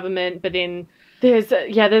for the government, but then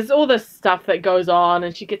there's all this stuff that goes on,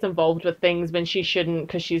 and she gets involved with things when she shouldn't,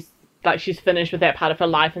 because she's finished with that part of her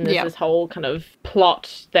life, and there's this whole kind of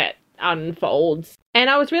plot that unfolds. And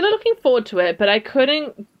I was really looking forward to it, but I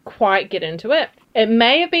couldn't quite get into it. It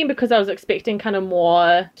may have been because I was expecting kind of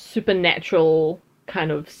more supernatural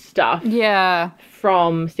kind of stuff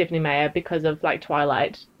from Stephenie Meyer, because of like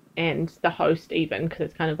Twilight and The Host, even, because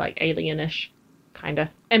it's kind of like alienish kind of,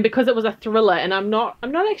 and because it was a thriller, and I'm not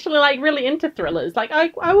actually like really into thrillers. Like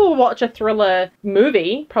I will watch a thriller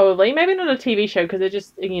movie, probably, maybe not a TV show, because it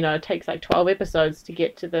just, you know, it takes like 12 episodes to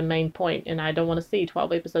get to the main point, and I don't want to see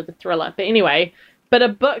 12 episodes of thriller. But anyway, but a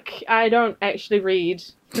book, I don't actually read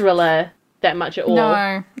thriller that much at all.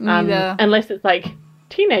 No, neither. Unless it's like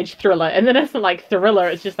teenage thriller, and then it's not like thriller,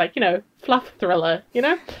 it's just like, you know, fluff thriller, you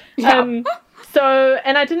know? So,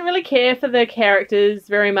 and I didn't really care for the characters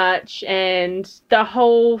very much, and the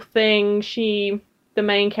whole thing, the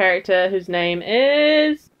main character, whose name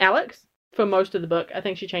is Alex, for most of the book, I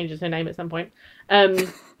think she changes her name at some point.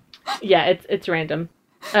 Yeah, it's random.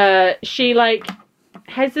 She, like,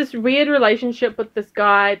 has this weird relationship with this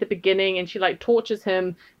guy at the beginning, and she, like, tortures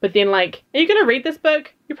him, but then, like, are you going to read this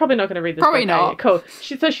book? You're probably not going to read this book. Probably not. Cool.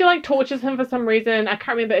 She, like, tortures him for some reason. I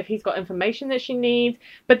can't remember if he's got information that she needs,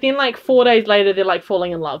 but then, like, 4 days later, they're, like,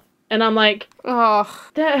 falling in love. And I'm like,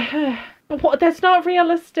 that's not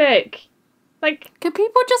realistic. Like, can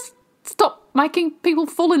people just stop making people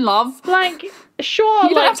fall in love? Like, sure,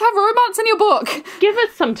 you don't have to have romance in your book. Give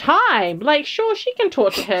it some time. Like, sure, she can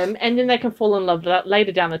torture him, and then they can fall in love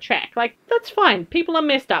later down the track. Like, that's fine. People are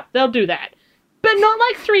messed up. They'll do that. But not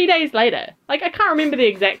like 3 days later. Like, I can't remember the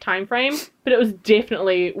exact time frame, but it was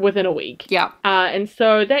definitely within a week. Yeah. And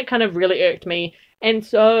so that kind of really irked me. And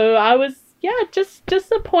so I was, just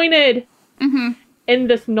disappointed in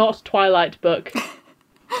this not Twilight book.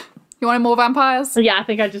 You wanted more vampires? Yeah, I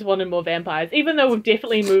think I just wanted more vampires. Even though we've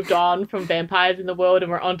definitely moved on from vampires in the world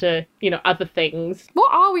and we're onto, you know, other things.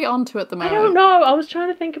 What are we onto at the moment? I don't know. I was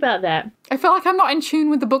trying to think about that. I feel like I'm not in tune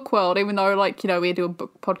with the book world, even though, like, you know, we do a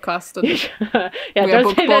book podcast. And yeah,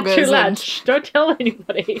 don't say that too loud. Shh, don't tell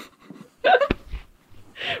anybody.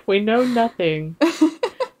 We know nothing.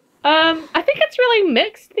 I think it's really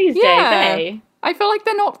mixed these days, eh? I feel like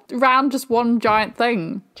they're not round just one giant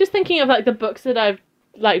thing. Just thinking of, like, the books that I've,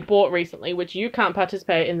 like, bought recently, which you can't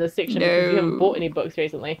participate in this section because you haven't bought any books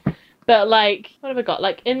recently. But, like, what have I got?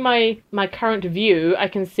 Like, in my current view, I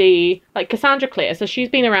can see, like, Cassandra Clare. So she's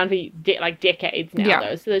been around for, decades now,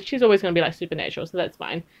 though. So she's always going to be, like, supernatural, so that's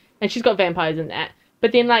fine. And she's got vampires in that.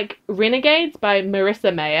 But then, like, Renegades by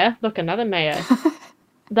Marissa Mayer. Look, another Mayer.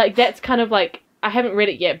 Like, that's kind of, like, I haven't read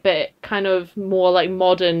it yet, but kind of more, like,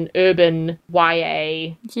 modern, urban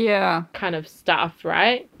YA kind of stuff,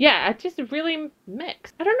 right? Yeah, it's just really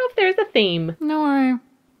mixed. I don't know if there is a theme. No.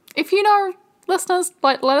 If you know, listeners,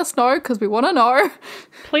 like, let us know, because we want to know.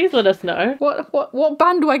 Please let us know. What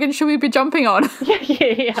bandwagon should we be jumping on?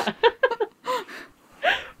 Yeah.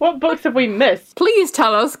 What books have we missed? Please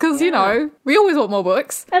tell us, because, you know, we always want more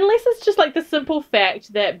books. Unless it's just, like, the simple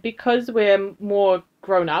fact that because we're more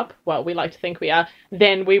grown up, well, we like to think we are,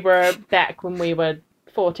 than we were back when we were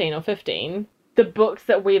 14 or 15, the books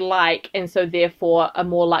that we like, and so therefore are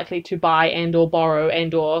more likely to buy and or borrow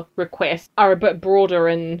and or request, are a bit broader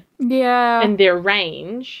in their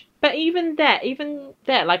range. But even that,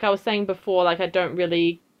 like I was saying before, like, I don't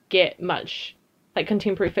really get much, like,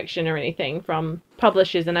 contemporary fiction or anything from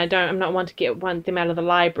publishers, and I'm not one to get them out of the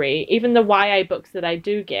library. Even the YA books that I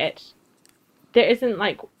do get, there isn't,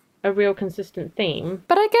 like, a real consistent theme.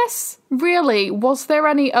 But I guess, really, was there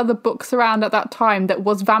any other books around at that time that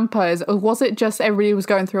was vampires, or was it just everybody was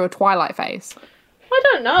going through a Twilight phase? I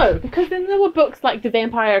don't know, because then there were books like The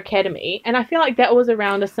Vampire Academy, and I feel like that was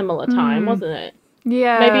around a similar time, wasn't it?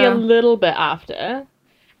 Yeah. Maybe a little bit after.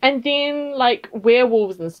 And then, like,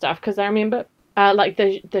 werewolves and stuff, because I remember, like,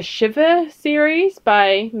 the Shiver series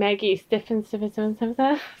by Maggie something.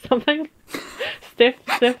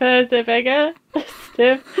 Stiffer.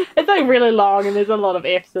 It's, like, really long, and there's a lot of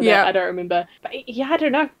F's in it. I don't remember. But, yeah, I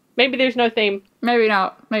don't know. Maybe there's no theme. Maybe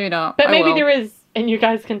not. But maybe there is, and you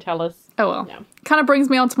guys can tell us. Oh, well. Yeah. Kind of brings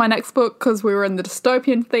me on to my next book, because we were in the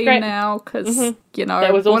dystopian theme now, because, you know,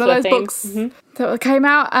 that was one of those theme. books that came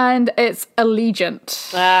out, and it's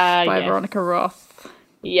Allegiant by Veronica Roth.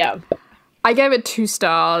 Yeah. I gave it 2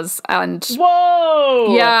 stars, and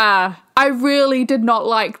Whoa! yeah, I really did not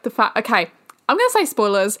like the fact. Okay, I'm gonna say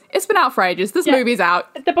spoilers. It's been out for ages. This movie's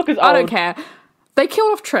out. The book is old. I don't care. They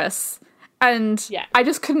killed off Triss, and Yeah. I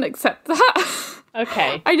just couldn't accept that.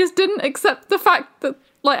 Okay. I just didn't accept the fact that,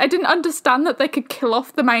 like, I didn't understand that they could kill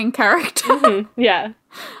off the main character. Yeah.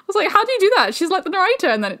 I was like, how do you do that? She's like the narrator,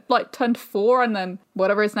 and then it like turned 4, and then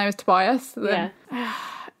whatever his name is, Tobias. Then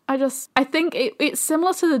I think it's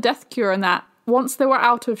similar to the Death Cure in that once they were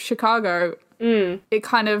out of Chicago, it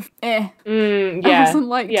kind of I wasn't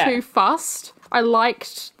like too fussed. I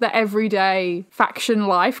liked the everyday faction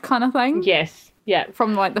life kind of thing. Yes. Yeah.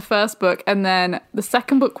 From like the first book, and then the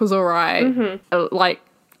second book was alright. Like,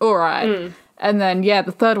 alright. And then,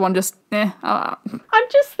 the third one just, I'm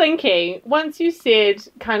just thinking, once you said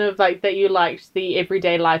kind of like that you liked the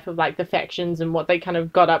everyday life of like the factions and what they kind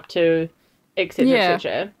of got up to, etc.,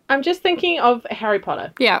 etc., I'm just thinking of Harry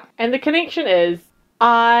Potter. Yeah. And the connection is,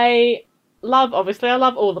 I love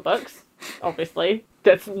all the books, obviously.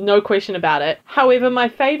 That's no question about it. However, my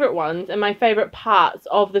favourite ones and my favourite parts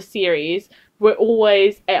of the series were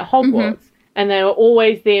always at Hogwarts. And they were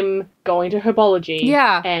always them going to herbology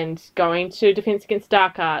and going to Defense Against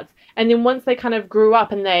Dark Arts. And then once they kind of grew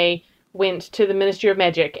up and they went to the Ministry of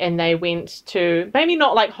Magic and they went to, maybe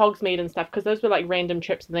not like Hogsmeade and stuff, because those were like random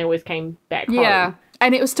trips and they always came back home. Yeah.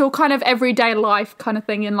 And it was still kind of everyday life kind of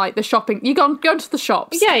thing in like the shopping. You go to the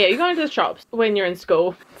shops. Yeah, you're going to the shops when you're in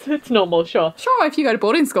school. It's normal, sure. Sure, if you go to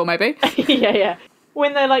boarding school, maybe. Yeah.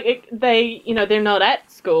 When they're like, they're not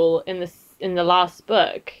at school in the last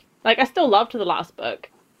book. Like, I still loved the last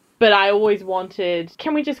book, but I always wanted,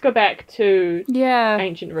 can we just go back to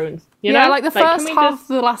ancient ruins? You know? Like the first half of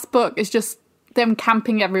the last book is just them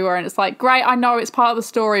camping everywhere, and it's like, great, I know it's part of the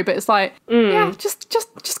story, but it's like,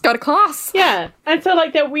 just go to class. Yeah. And so,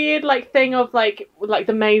 like, that weird, like, thing of, like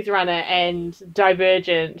the Maze Runner and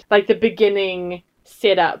Divergent, like, the beginning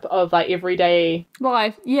setup of, like, everyday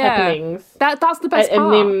life happenings. That's the best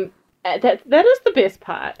part. And them... That is the best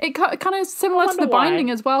part. It kind of similar to the binding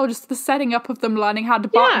as well, just the setting up of them learning how to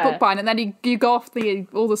bookbind, and then you go off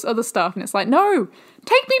all this other stuff, and it's like, no,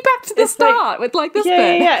 take me back to the start with like this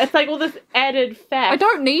bit. Yeah, it's like all this added fact. I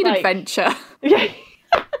don't need adventure. Yeah.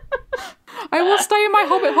 I will stay in my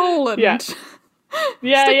hobbit hole and stick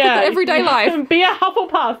with the everyday life. Be a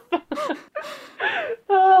Hufflepuff.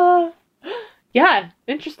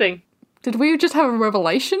 Interesting. Did we just have a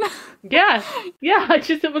revelation? Yeah.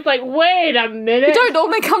 It was like, wait a minute. You don't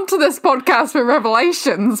normally come to this podcast for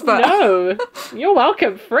revelations, but... No, you're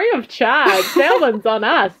welcome, free of charge. That one's on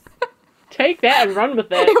us. Take that and run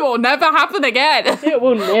with it. It will never happen again. It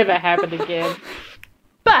will never happen again.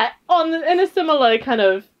 But in a similar kind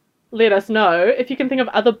of, let us know, if you can think of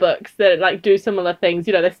other books that like do similar things.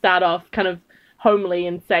 You know, they start off kind of homely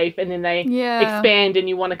and safe, and then they expand and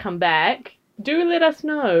you want to come back. Do let us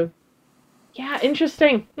know. Yeah,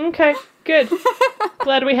 interesting. Okay, good.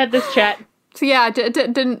 Glad we had this chat. So yeah,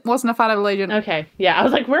 wasn't a fan of Allegiant. Okay, yeah. I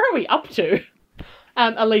was like, where are we up to?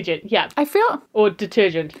 Allegiant, yeah. Or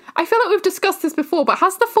Detergent. I feel like we've discussed this before, but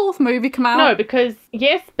has the 4th movie come out? No, because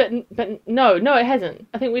yes, but no, it hasn't.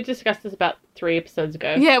 I think we discussed this about 3 episodes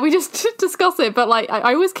ago. Yeah, we just discussed it, but like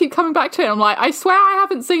I always keep coming back to it. I'm like, I swear I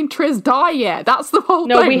haven't seen Triss die yet. That's the whole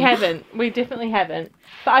thing. No, we haven't. We definitely haven't.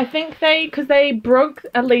 But I think because they broke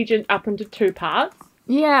Allegiant up into 2 parts.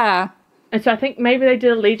 Yeah. And so I think maybe they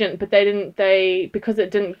did Allegiant, but because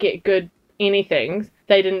it didn't get good anythings,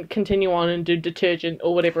 they didn't continue on and do Detergent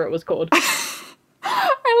or whatever it was called.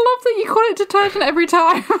 I love that you call it detergent every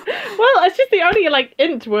time. Well, it's just the only, like,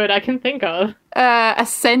 int word I can think of.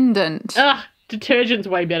 Ascendant. Ugh, Detergent's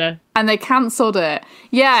way better. And they cancelled it.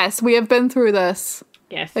 Yes, we have been through this.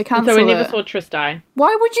 Yes. They cancelled so we never saw Triss die.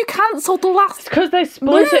 Why would you cancel the last because they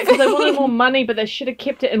split it because they wanted more money, but they should have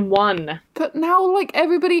kept it in one. But now, like,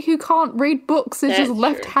 everybody who can't read books is just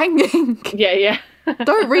left hanging. Yeah.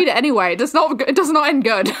 Don't read it anyway. It does not end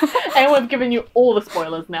good. And we've given you all the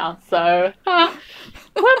spoilers now, so...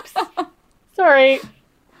 whoops. Sorry.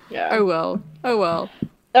 Yeah. Oh well.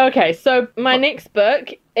 Okay, so my next book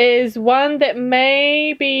is one that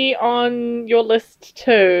may be on your list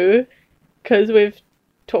too, because we've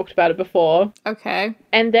talked about it before. Okay.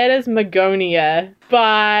 And that is Magonia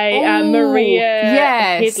by Maria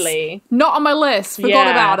Headley. Not on my list. Forgot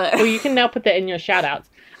about it. Well, you can now put that in your shout-outs.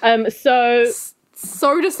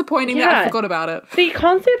 So disappointing that I forgot about it. The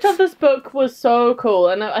concept of this book was so cool,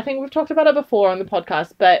 and I think we've talked about it before on the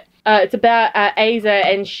podcast, but it's about Aza,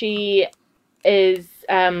 and she has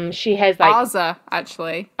like... Aza,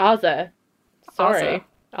 actually. Aza. Sorry.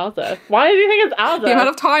 Aza. Why do you think it's Aza? The amount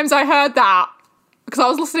of times I heard that. because I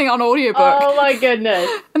was listening on audiobook. Oh my goodness.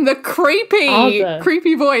 And the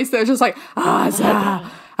creepy voice that was just like, Aza,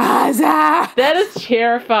 Aza. That is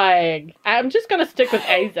terrifying. I'm just going to stick with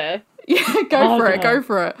Aza. Yeah, go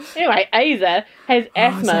for it. Anyway, Aza has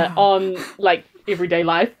asthma on, like, everyday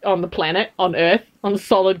life on the planet, on Earth, on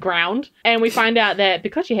solid ground. And we find out that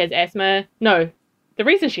because she has asthma... No, the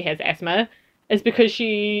reason she has asthma is because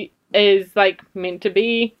she is, like, meant to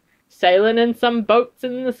be sailing in some boats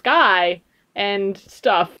in the sky and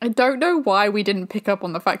stuff. I don't know why we didn't pick up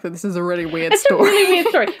on the fact that this is a really weird story. It's a really weird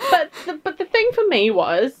story. But the thing for me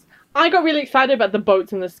was, I got really excited about the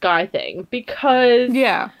boats in the sky thing because...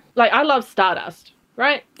 Yeah. Like, I love Stardust,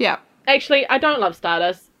 right? Yeah. Actually, I don't love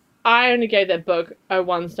Stardust. I only gave that book a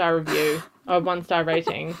 1-star review, a 1-star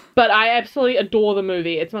rating. But I absolutely adore the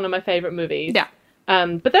movie. It's one of my favourite movies. Yeah.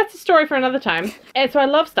 But that's a story for another time. And so I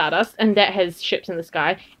love Stardust, and that has ships in the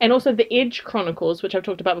sky. And also The Edge Chronicles, which I've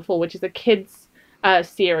talked about before, which is a kids'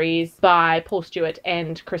 series by Paul Stewart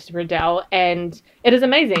and Christopher Riddell. And it is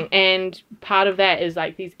amazing. And part of that is,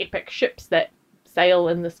 like, these epic ships that sail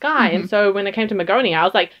in the sky. And so when it came to Magonia, I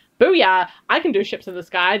was like, booyah, I can do ships in the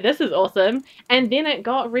sky. This is awesome. And then it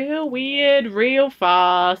got real weird real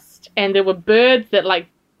fast. And there were birds that, like,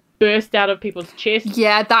 burst out of people's chests.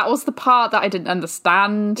 Yeah, that was the part that I didn't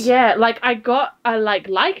understand. Yeah, like, I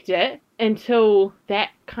liked it until that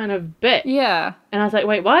kind of bit. Yeah. And I was like,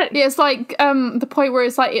 wait, what? Yeah, it's like, the point where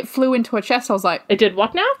it's like, it flew into her chest. I was like... It did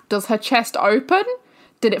what now? Does her chest open?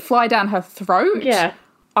 Did it fly down her throat? Yeah.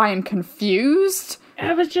 I am confused.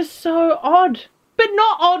 It was just so odd. But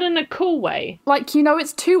not odd in a cool way. Like, you know,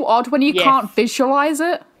 it's too odd when you can't visualize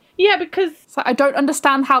it. Yeah, because... It's like, I don't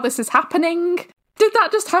understand how this is happening. Did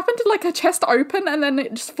that just happen? Did, like, her chest open and then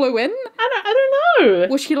it just flew in? I don't know.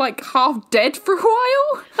 Was she, like, half dead for a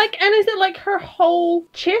while? Like, and is it, like, her whole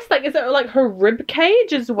chest? Like, is it, like, her rib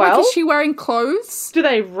cage as well? Like, is she wearing clothes? Do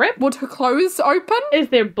they rip? Would her clothes open? Is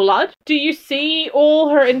there blood? Do you see all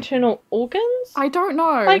her internal organs? I don't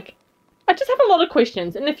know. Like, I just have a lot of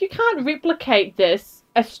questions. And if you can't replicate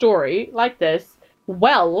a story like this,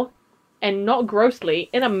 well... and not grossly,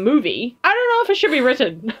 in a movie, I don't know if it should be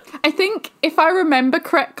written. I think, if I remember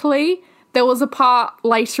correctly, there was a part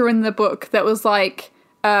later in the book that was like,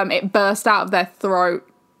 it burst out of their throat.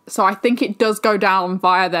 So I think it does go down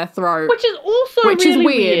via their throat. Which is also really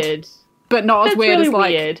weird. But not as weird really as,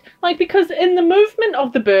 like... weird. Like, because in the movement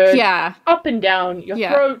of the bird, up and down your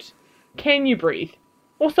throat, can you breathe?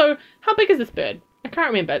 Also, how big is this bird? I can't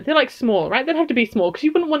remember. They're, like, small, right? They'd have to be small, because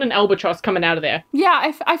you wouldn't want an albatross coming out of there.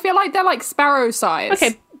 Yeah, I feel like they're, like, sparrow size.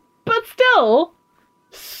 Okay, but still,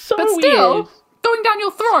 weird. Going down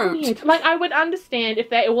your throat. Weird. Like, I would understand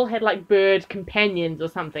if they all had, like, bird companions or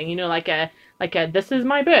something, you know, like a, this is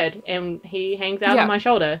my bird, and he hangs out on my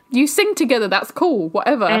shoulder. You sing together, that's cool,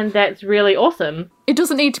 whatever. And that's really awesome. It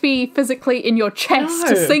doesn't need to be physically in your chest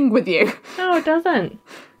to sing with you. No, it doesn't.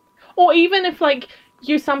 Or even if, like...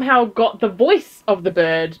 you somehow got the voice of the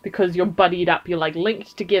bird because you're buddied up, you're, like,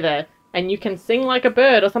 linked together, and you can sing like a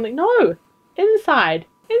bird or something. No! Inside.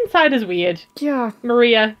 Inside is weird. Yeah.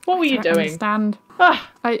 Maria, what were you doing? I don't understand.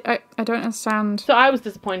 I don't understand. So I was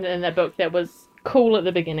disappointed in that book that was cool at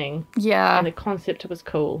the beginning. Yeah. And the concept was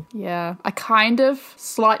cool. Yeah. I kind of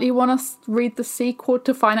slightly want to read the sequel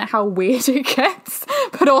to find out how weird it gets,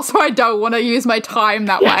 but also I don't want to use my time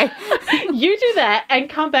that way. You do that and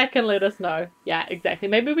come back and let us know. Yeah, exactly.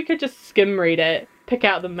 Maybe we could just skim read it, pick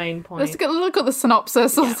out the main point. Let's look at the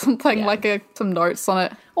synopsis or something, like some notes on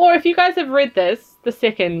it. Or if you guys have read this, the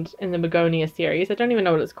second in the Magonia series, I don't even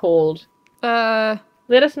know what it's called.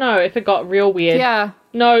 Let us know if it got real weird. Yeah.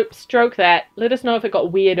 No, stroke that. Let us know if it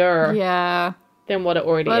got weirder. Yeah. Than what it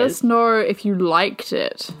already Let is. us know if you liked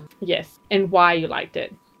it. Yes, and why you liked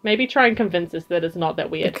it. Maybe try and convince us that it's not that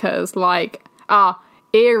weird. Because, like,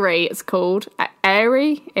 Eerie, it's called.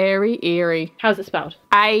 Eerie. How's it spelled?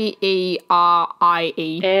 Aerie.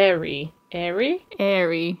 Airy. Airy?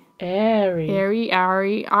 Airy. Airy.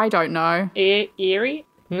 Airy. I don't know. Eerie?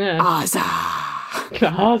 No. Aza.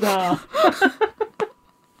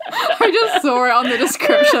 I just saw it on the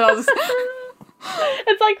description.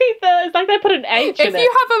 It's like they put an H in it. If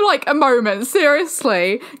you have a moment,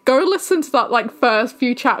 seriously, go listen to that first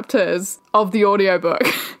few chapters of the audiobook.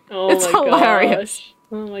 Oh, it's hilarious. Gosh.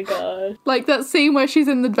 Oh my god. Like that scene where she's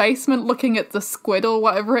in the basement looking at the squid or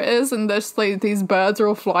whatever it is, and there's these birds are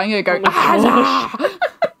all flying and going, am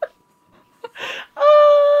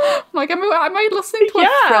I listening to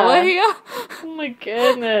a thriller here? Oh my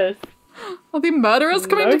goodness. Are the murderers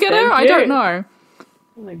coming to get her? I don't know.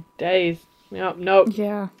 Oh my days. Nope.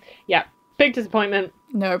 Yeah. Yeah. Big disappointment.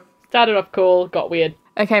 Nope. Started off cool, got weird.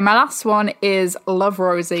 Okay, my last one is Love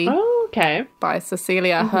Rosie. Oh, Okay. by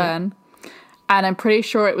Cecilia Ahern. And I'm pretty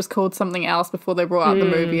sure it was called something else before they brought out the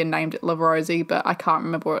movie and named it Love Rosie, but I can't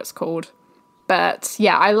remember what it's called. But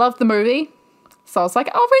yeah, I love the movie. So I was like,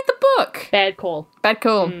 I'll read the book. Bad call. Bad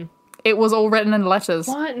call. It was all written in letters.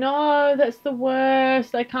 What? No, that's the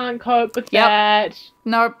worst. I can't cope with that.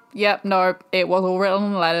 Nope. It was all written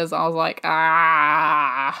in letters. I was like,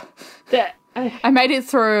 ah. I made it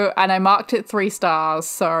through and I marked it 3 stars,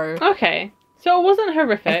 so... Okay. So it wasn't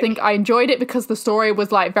horrific. I think I enjoyed it because the story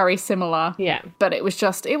was, like, very similar. Yeah. But it was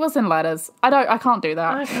in letters. I can't do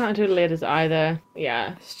that. I can't do letters either.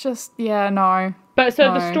 Yeah. It's just, no. But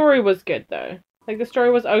so the story was good, though. Like, the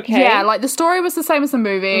story was okay. Yeah, like, the story was the same as the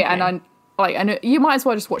movie, and I knew, you might as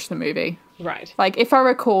well just watch the movie. Right. Like, if I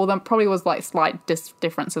recall, there probably was, like, slight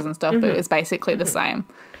differences and stuff, but it was basically the same.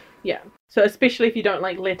 Yeah. So especially if you don't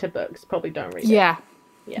like letter books, probably don't read it.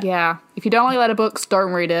 Yeah. If you don't like letter books,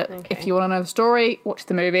 don't read it. Okay. If you want to know the story, watch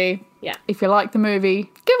the movie. Yeah. If you like the movie,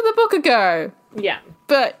 give the book a go. Yeah.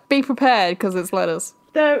 But be prepared, because it's letters.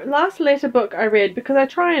 The last letter book I read, because I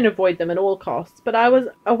try and avoid them at all costs, but I was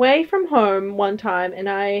away from home one time and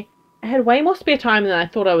I had way more spare time than I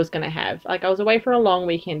thought I was going to have. Like, I was away for a long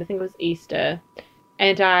weekend. I think it was Easter.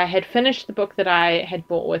 And I had finished the book that I had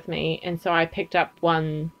brought with me, and so I picked up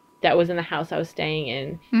one that was in the house I was staying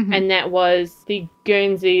in, and that was the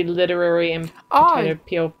Guernsey Literary and Potato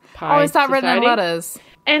Peel Pie Oh, is that Society. written in letters?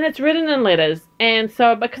 And it's written in letters, and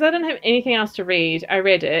so because I didn't have anything else to read, I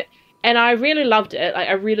read it, and I really loved it. Like,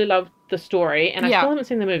 I really loved the story, and I still haven't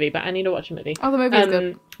seen the movie, but I need to watch the movie. Oh, the movie is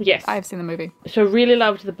good. Yes. I've seen the movie. So really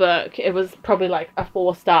loved the book. It was probably like a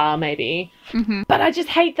 4-star maybe. But I just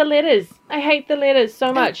hate the letters. I hate the letters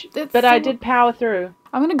so much. But I did power through.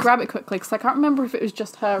 I'm going to grab it quickly because I can't remember if it was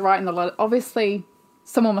just her writing the letter. Obviously,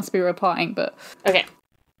 someone must be replying, but... Okay.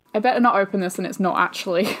 I better not open this and it's not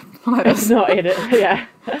actually letters. It's not edit, yeah.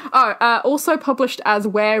 Also published as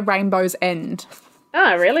Where Rainbows End. Oh,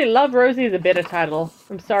 I really love Rosie is a better title.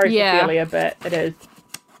 I'm sorry, Cecilia, but it is.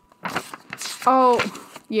 Oh,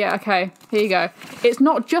 yeah, okay. Here you go. It's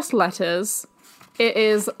not just letters. It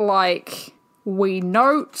is like wee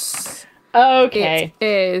notes. Okay. It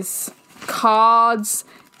is cards.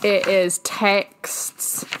 It is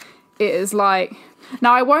texts. It is like...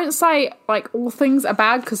 Now, I won't say, like, all things are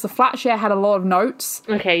bad because the Flatshare had a lot of notes.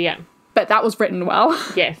 Okay, yeah. But that was written well.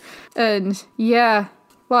 Yes. And, yeah...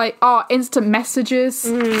 Like, instant messages.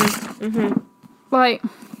 Like,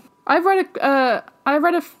 I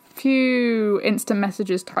read a few instant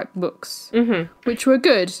messages type books, which were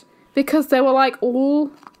good because they were like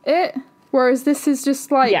all it. Whereas this is just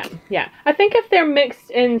like yeah. I think if they're mixed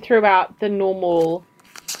in throughout the normal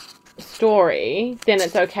story, then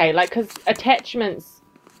it's okay. Like, because Attachments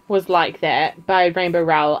was like that by Rainbow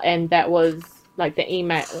Rowell, and that was like the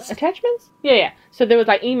email attachments. Yeah. So there was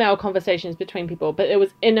like email conversations between people, but it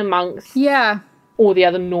was in amongst all the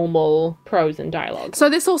other normal prose and dialogue. So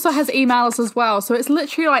this also has emails as well. So it's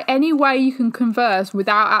literally like any way you can converse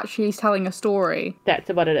without actually telling a story. That's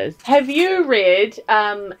what it is. Have you read,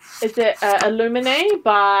 is it Illuminae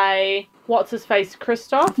by what's his face,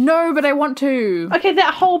 Christoph? No, but I want to. Okay,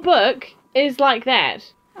 that whole book is like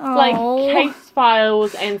that. Oh. Like case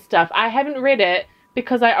files and stuff. I haven't read it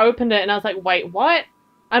because I opened it and I was like, wait, what?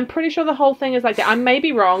 I'm pretty sure the whole thing is like that. I may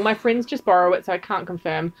be wrong. My friends just borrow it, so I can't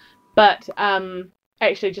confirm. But,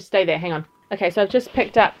 actually, just stay there. Hang on. Okay, so I've just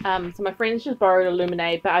picked up, so my friends just borrowed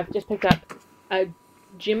Illuminae, but I've just picked up a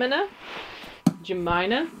Gemina,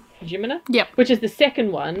 Yep. which is the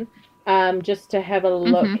second one, just to have a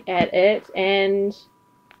look at it. And,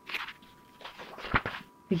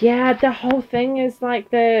 yeah, the whole thing is like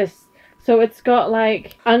this. So it's got,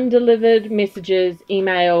 like, undelivered messages,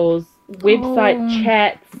 emails, website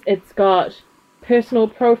chats. It's got personal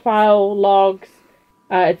profile logs.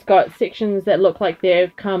 It's got sections that look like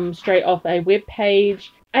they've come straight off a web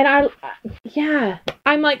page. And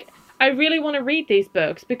I'm like, I really want to read these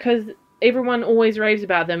books because everyone always raves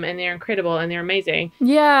about them and they're incredible and they're amazing.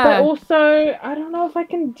 Yeah. But also, I don't know if I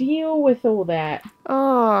can deal with all that.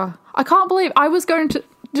 Oh, I can't believe I was going to...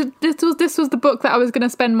 This was the book that I was going to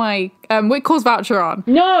spend my Whitcourse voucher on.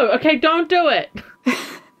 No, okay, don't do it.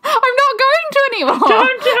 I'm not going to anymore.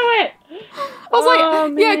 Don't do it. I was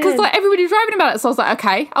like, yeah, because like everybody's raving about it, so I was like,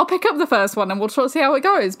 okay, I'll pick up the first one and we'll try to see how it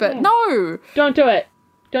goes. But no, don't do it.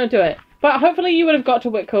 Don't do it. But hopefully you would have got to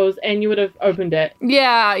Whitcourse and you would have opened it.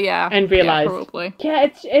 Yeah, and realised. Yeah, probably. Yeah,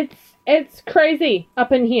 it's crazy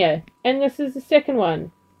up in here, and this is the second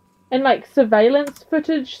one. And like surveillance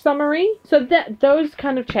footage summary. So those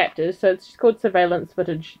kind of chapters. So it's just called surveillance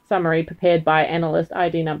footage summary prepared by analyst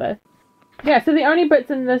ID number. Yeah. So the only bits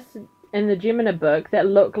in the Gemina book that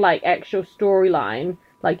look like actual storyline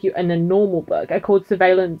like you in a normal book, are called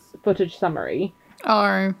surveillance footage summary.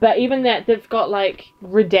 Oh. But even that, they've got like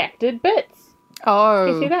redacted bits. Oh.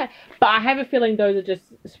 You see that? But I have a feeling those are just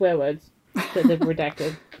swear words that they've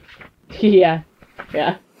redacted. Yeah.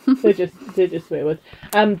 they're just swear words.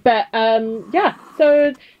 Yeah.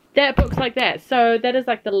 So that book's like that. So that is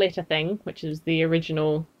like the letter thing, which is the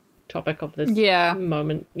original topic of this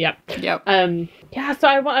moment. Yep. Yeah. So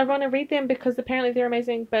I want to read them because apparently they're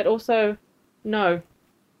amazing, but also no.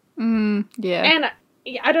 Yeah. And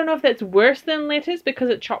I don't know if that's worse than letters because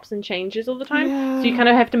it chops and changes all the time. So you kind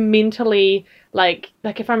of have to mentally, like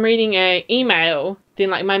if I'm reading an email, then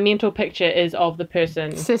like my mental picture is of the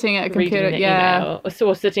person sitting at a computer, email,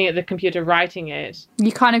 or sitting at the computer writing it.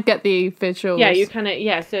 You kind of get the visuals. Yeah, you kind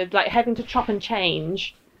of, so like having to chop and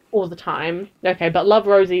change all the time. Okay, but Love,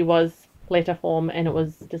 Rosie was letter form and it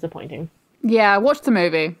was disappointing. Yeah, watch the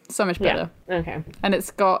movie. So much better. Yeah, okay. And it's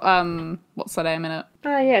got, what's her name in it?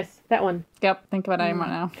 Ah, yes, that one. Yep, think of her name right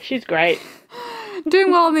now. She's great.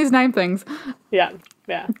 Doing well on these name things. Yeah.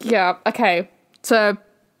 Yeah, okay. So,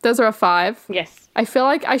 those are a 5. Yes. I feel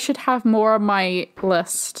like I should have more on my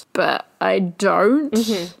list, but I don't.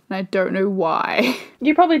 And I don't know why.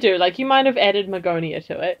 You probably do. Like, you might have added Magonia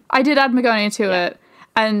to it. I did add Magonia to it.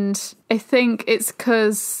 And I think it's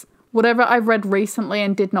because whatever I've read recently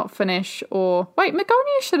and did not finish, or... Wait,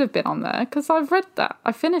 Magonia should have been on there, because I've read that.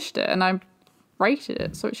 I finished it, and I rated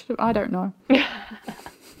it, so it should have... I don't know.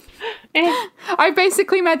 I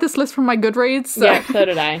basically made this list from my Goodreads, so... Yeah, so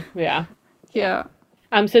did I. Yeah. Yeah.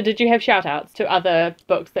 So did you have shout-outs to other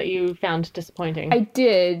books that you found disappointing? I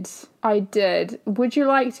did. Would you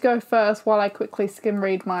like to go first while I quickly skim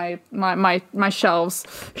read my shelves?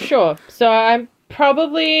 Sure. So I'm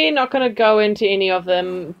probably not going to go into any of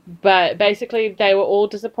them, but basically they were all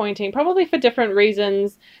disappointing, probably for different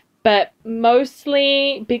reasons, but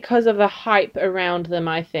mostly because of the hype around them,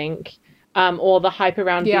 I think, or the hype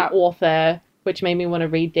around the author, which made me want to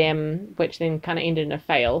read them, which then kind of ended in a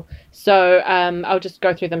fail. So I'll just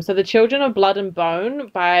go through them. So The Children of Blood and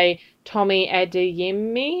Bone by Tommy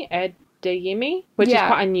Adeyemi, which is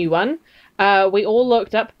quite a new one. We All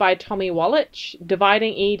Looked Up by Tommy Wallach,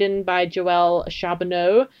 Dividing Eden by Joelle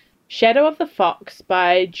Charbonneau, Shadow of the Fox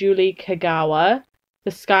by Julie Kagawa,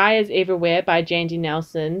 The Sky is Everywhere by Jandy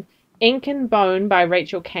Nelson, Ink and Bone by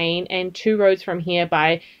Rachel Kane, and Two Roads from Here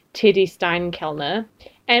by Teddy Steinkellner.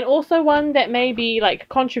 And also one that may be like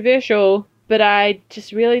controversial, but I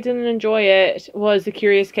just really didn't enjoy it, was The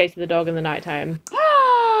Curious Case of the Dog in the Nighttime.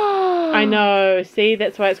 I know, see,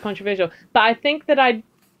 that's why it's controversial. But I think that I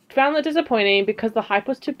found it disappointing because the hype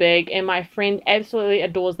was too big, and my friend absolutely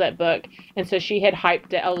adores that book, and so she had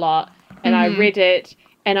hyped it a lot, and I read it,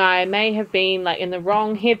 and I may have been like in the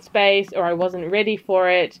wrong headspace, or I wasn't ready for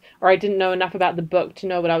it, or I didn't know enough about the book to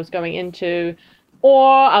know what I was going into,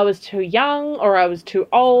 or I was too young, or I was too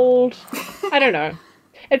old. I don't know.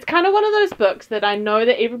 It's kind of one of those books that I know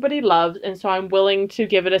that everybody loves, and so I'm willing to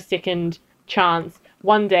give it a second chance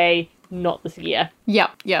one day, not this year. Yeah.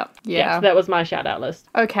 So that was my shout-out list.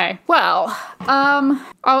 Okay. Well,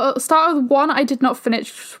 I'll start with one I did not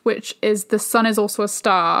finish, which is The Sun Is Also a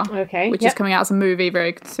Star. Okay. Which is coming out as a movie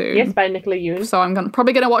very soon. Yes, by Nicola Yoon. So I'm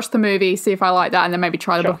probably going to watch the movie, see if I like that, and then maybe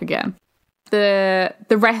try the book again. The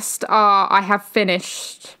rest are I have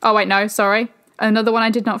finished. Oh, wait, no, sorry. Another one I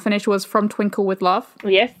did not finish was From Twinkle with Love.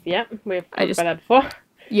 Yes, yeah. We've talked about that before.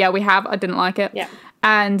 Yeah, we have. I didn't like it. Yeah.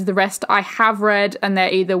 And the rest I have read, and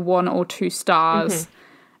they're either 1 or 2 stars.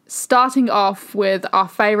 Starting off with our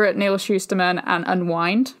favourite Neil Shusterman and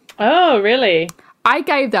Unwind. Oh, really? I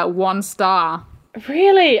gave that 1 star.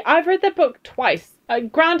 Really? I've read that book twice.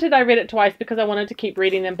 Granted, I read it twice because I wanted to keep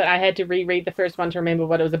reading them, but I had to reread the first one to remember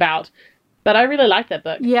what it was about. But I really liked that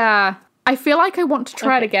book. Yeah. I feel like I want to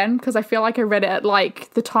try it again, because I feel like I read it at,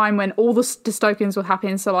 like, the time when all the dystopians were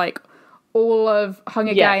happening, so, like, all of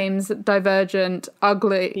Hunger Games, Divergent,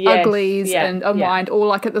 Uglies, and Unwind, all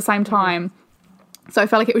like at the same time. So I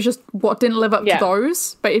felt like it was just what didn't live up to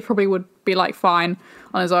those, but it probably would be like fine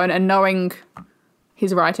on his own. And knowing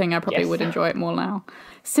his writing, I probably would enjoy it more now.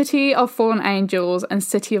 City of Fallen Angels and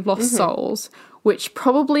City of Lost Souls, which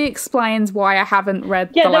probably explains why I haven't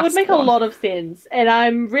read the last one. Yeah, that would make a lot of sense. And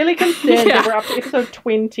I'm really concerned that we're up to episode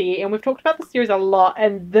 20, and we've talked about the series a lot,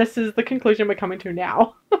 and this is the conclusion we're coming to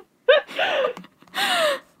now.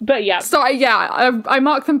 But yeah. So I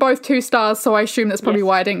marked them both 2 stars, so I assume that's probably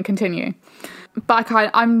why I didn't continue. But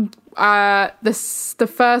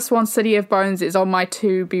the first one, City of Bones, is on my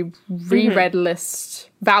to be reread list,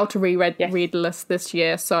 vow to read list this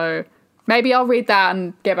year. So maybe I'll read that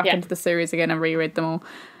and get back into the series again and reread them all.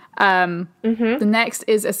 The next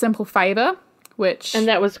is A Simple Favor, which And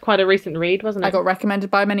that was quite a recent read, wasn't it? I got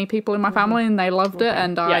recommended by many people in my family, and they loved it,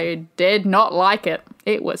 and I did not like it.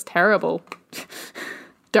 It was terrible.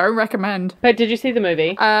 Don't recommend. But did you see the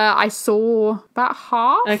movie? I saw about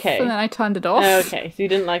half, Okay. and then I turned it off. Okay, so you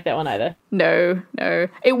didn't like that one either. No.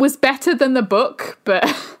 It was better than the book, but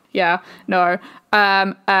yeah, no.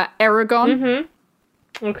 Eragon,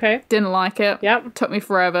 Okay. didn't like it. Yep. Took me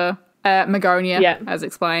forever. Magonia, Yeah. as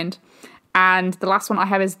explained. And the last one I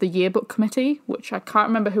have is the Yearbook Committee, which I can't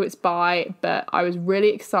remember who it's by, but I was really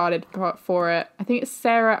excited for it. I think it's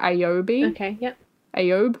Sarah Ayoub. Okay, yep.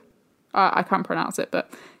 Ayoub. I can't pronounce it, but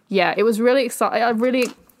yeah, it was really exciting. I really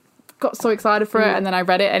got so excited for it, and then I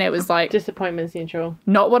read it, and it was like Disappointment Central.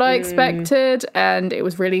 not what I expected, and it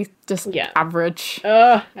was really just average.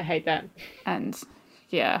 Ugh, I hate that. And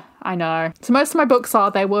yeah, I know. So most of my books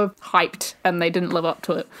they were hyped, and they didn't live up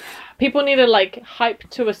to it. People need to like hype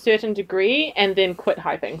to a certain degree and then quit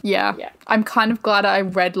hyping. Yeah. I'm kind of glad I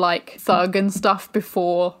read like Thug and stuff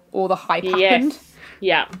before all the hype happened. Yes.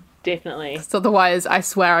 Yeah, definitely. So otherwise, I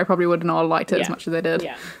swear I probably would not have liked it as much as I did.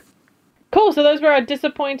 Yeah. Cool, so those were our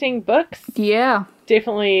disappointing books. Yeah.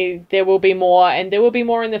 Definitely there will be more, and there will be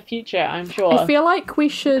more in the future, I'm sure. I feel like we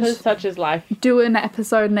should Because such is life. do an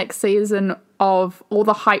episode next season of all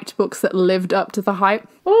the hyped books that lived up to the hype.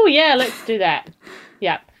 Oh, yeah, let's do that.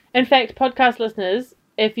 Yeah. In fact, podcast listeners,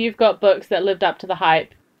 if you've got books that lived up to the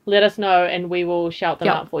hype, let us know and we will shout them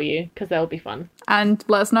out for you, because they'll be fun. And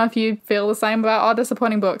let us know if you feel the same about our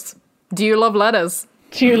disappointing books. Do you love letters?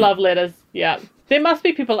 Do you love letters? Yeah. There must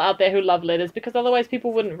be people out there who love letters, because otherwise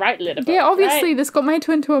people wouldn't write letter books. Yeah, obviously right? this got made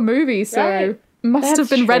into a movie, so Right. must have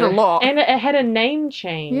been read a true. lot. And it had a name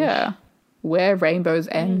change. Yeah. Where Rainbows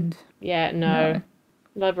End. Yeah, no.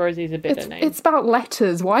 Love Rosie's a better name. It's about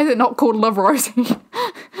letters. Why is it not called Love Rosie?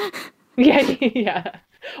 Yeah.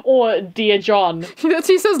 Or Dear John.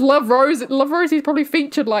 She says Love Rose. Love Rosie's probably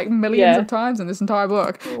featured like millions of times in this entire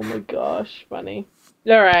book. Oh my gosh, funny.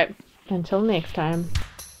 Alright, until next time.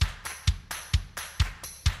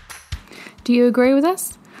 Do you agree with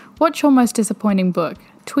us? What's your most disappointing book?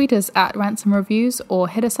 Tweet us at Ransom Reviews or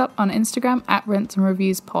hit us up on Instagram at Ransom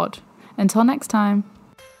Reviews Pod. Until next time.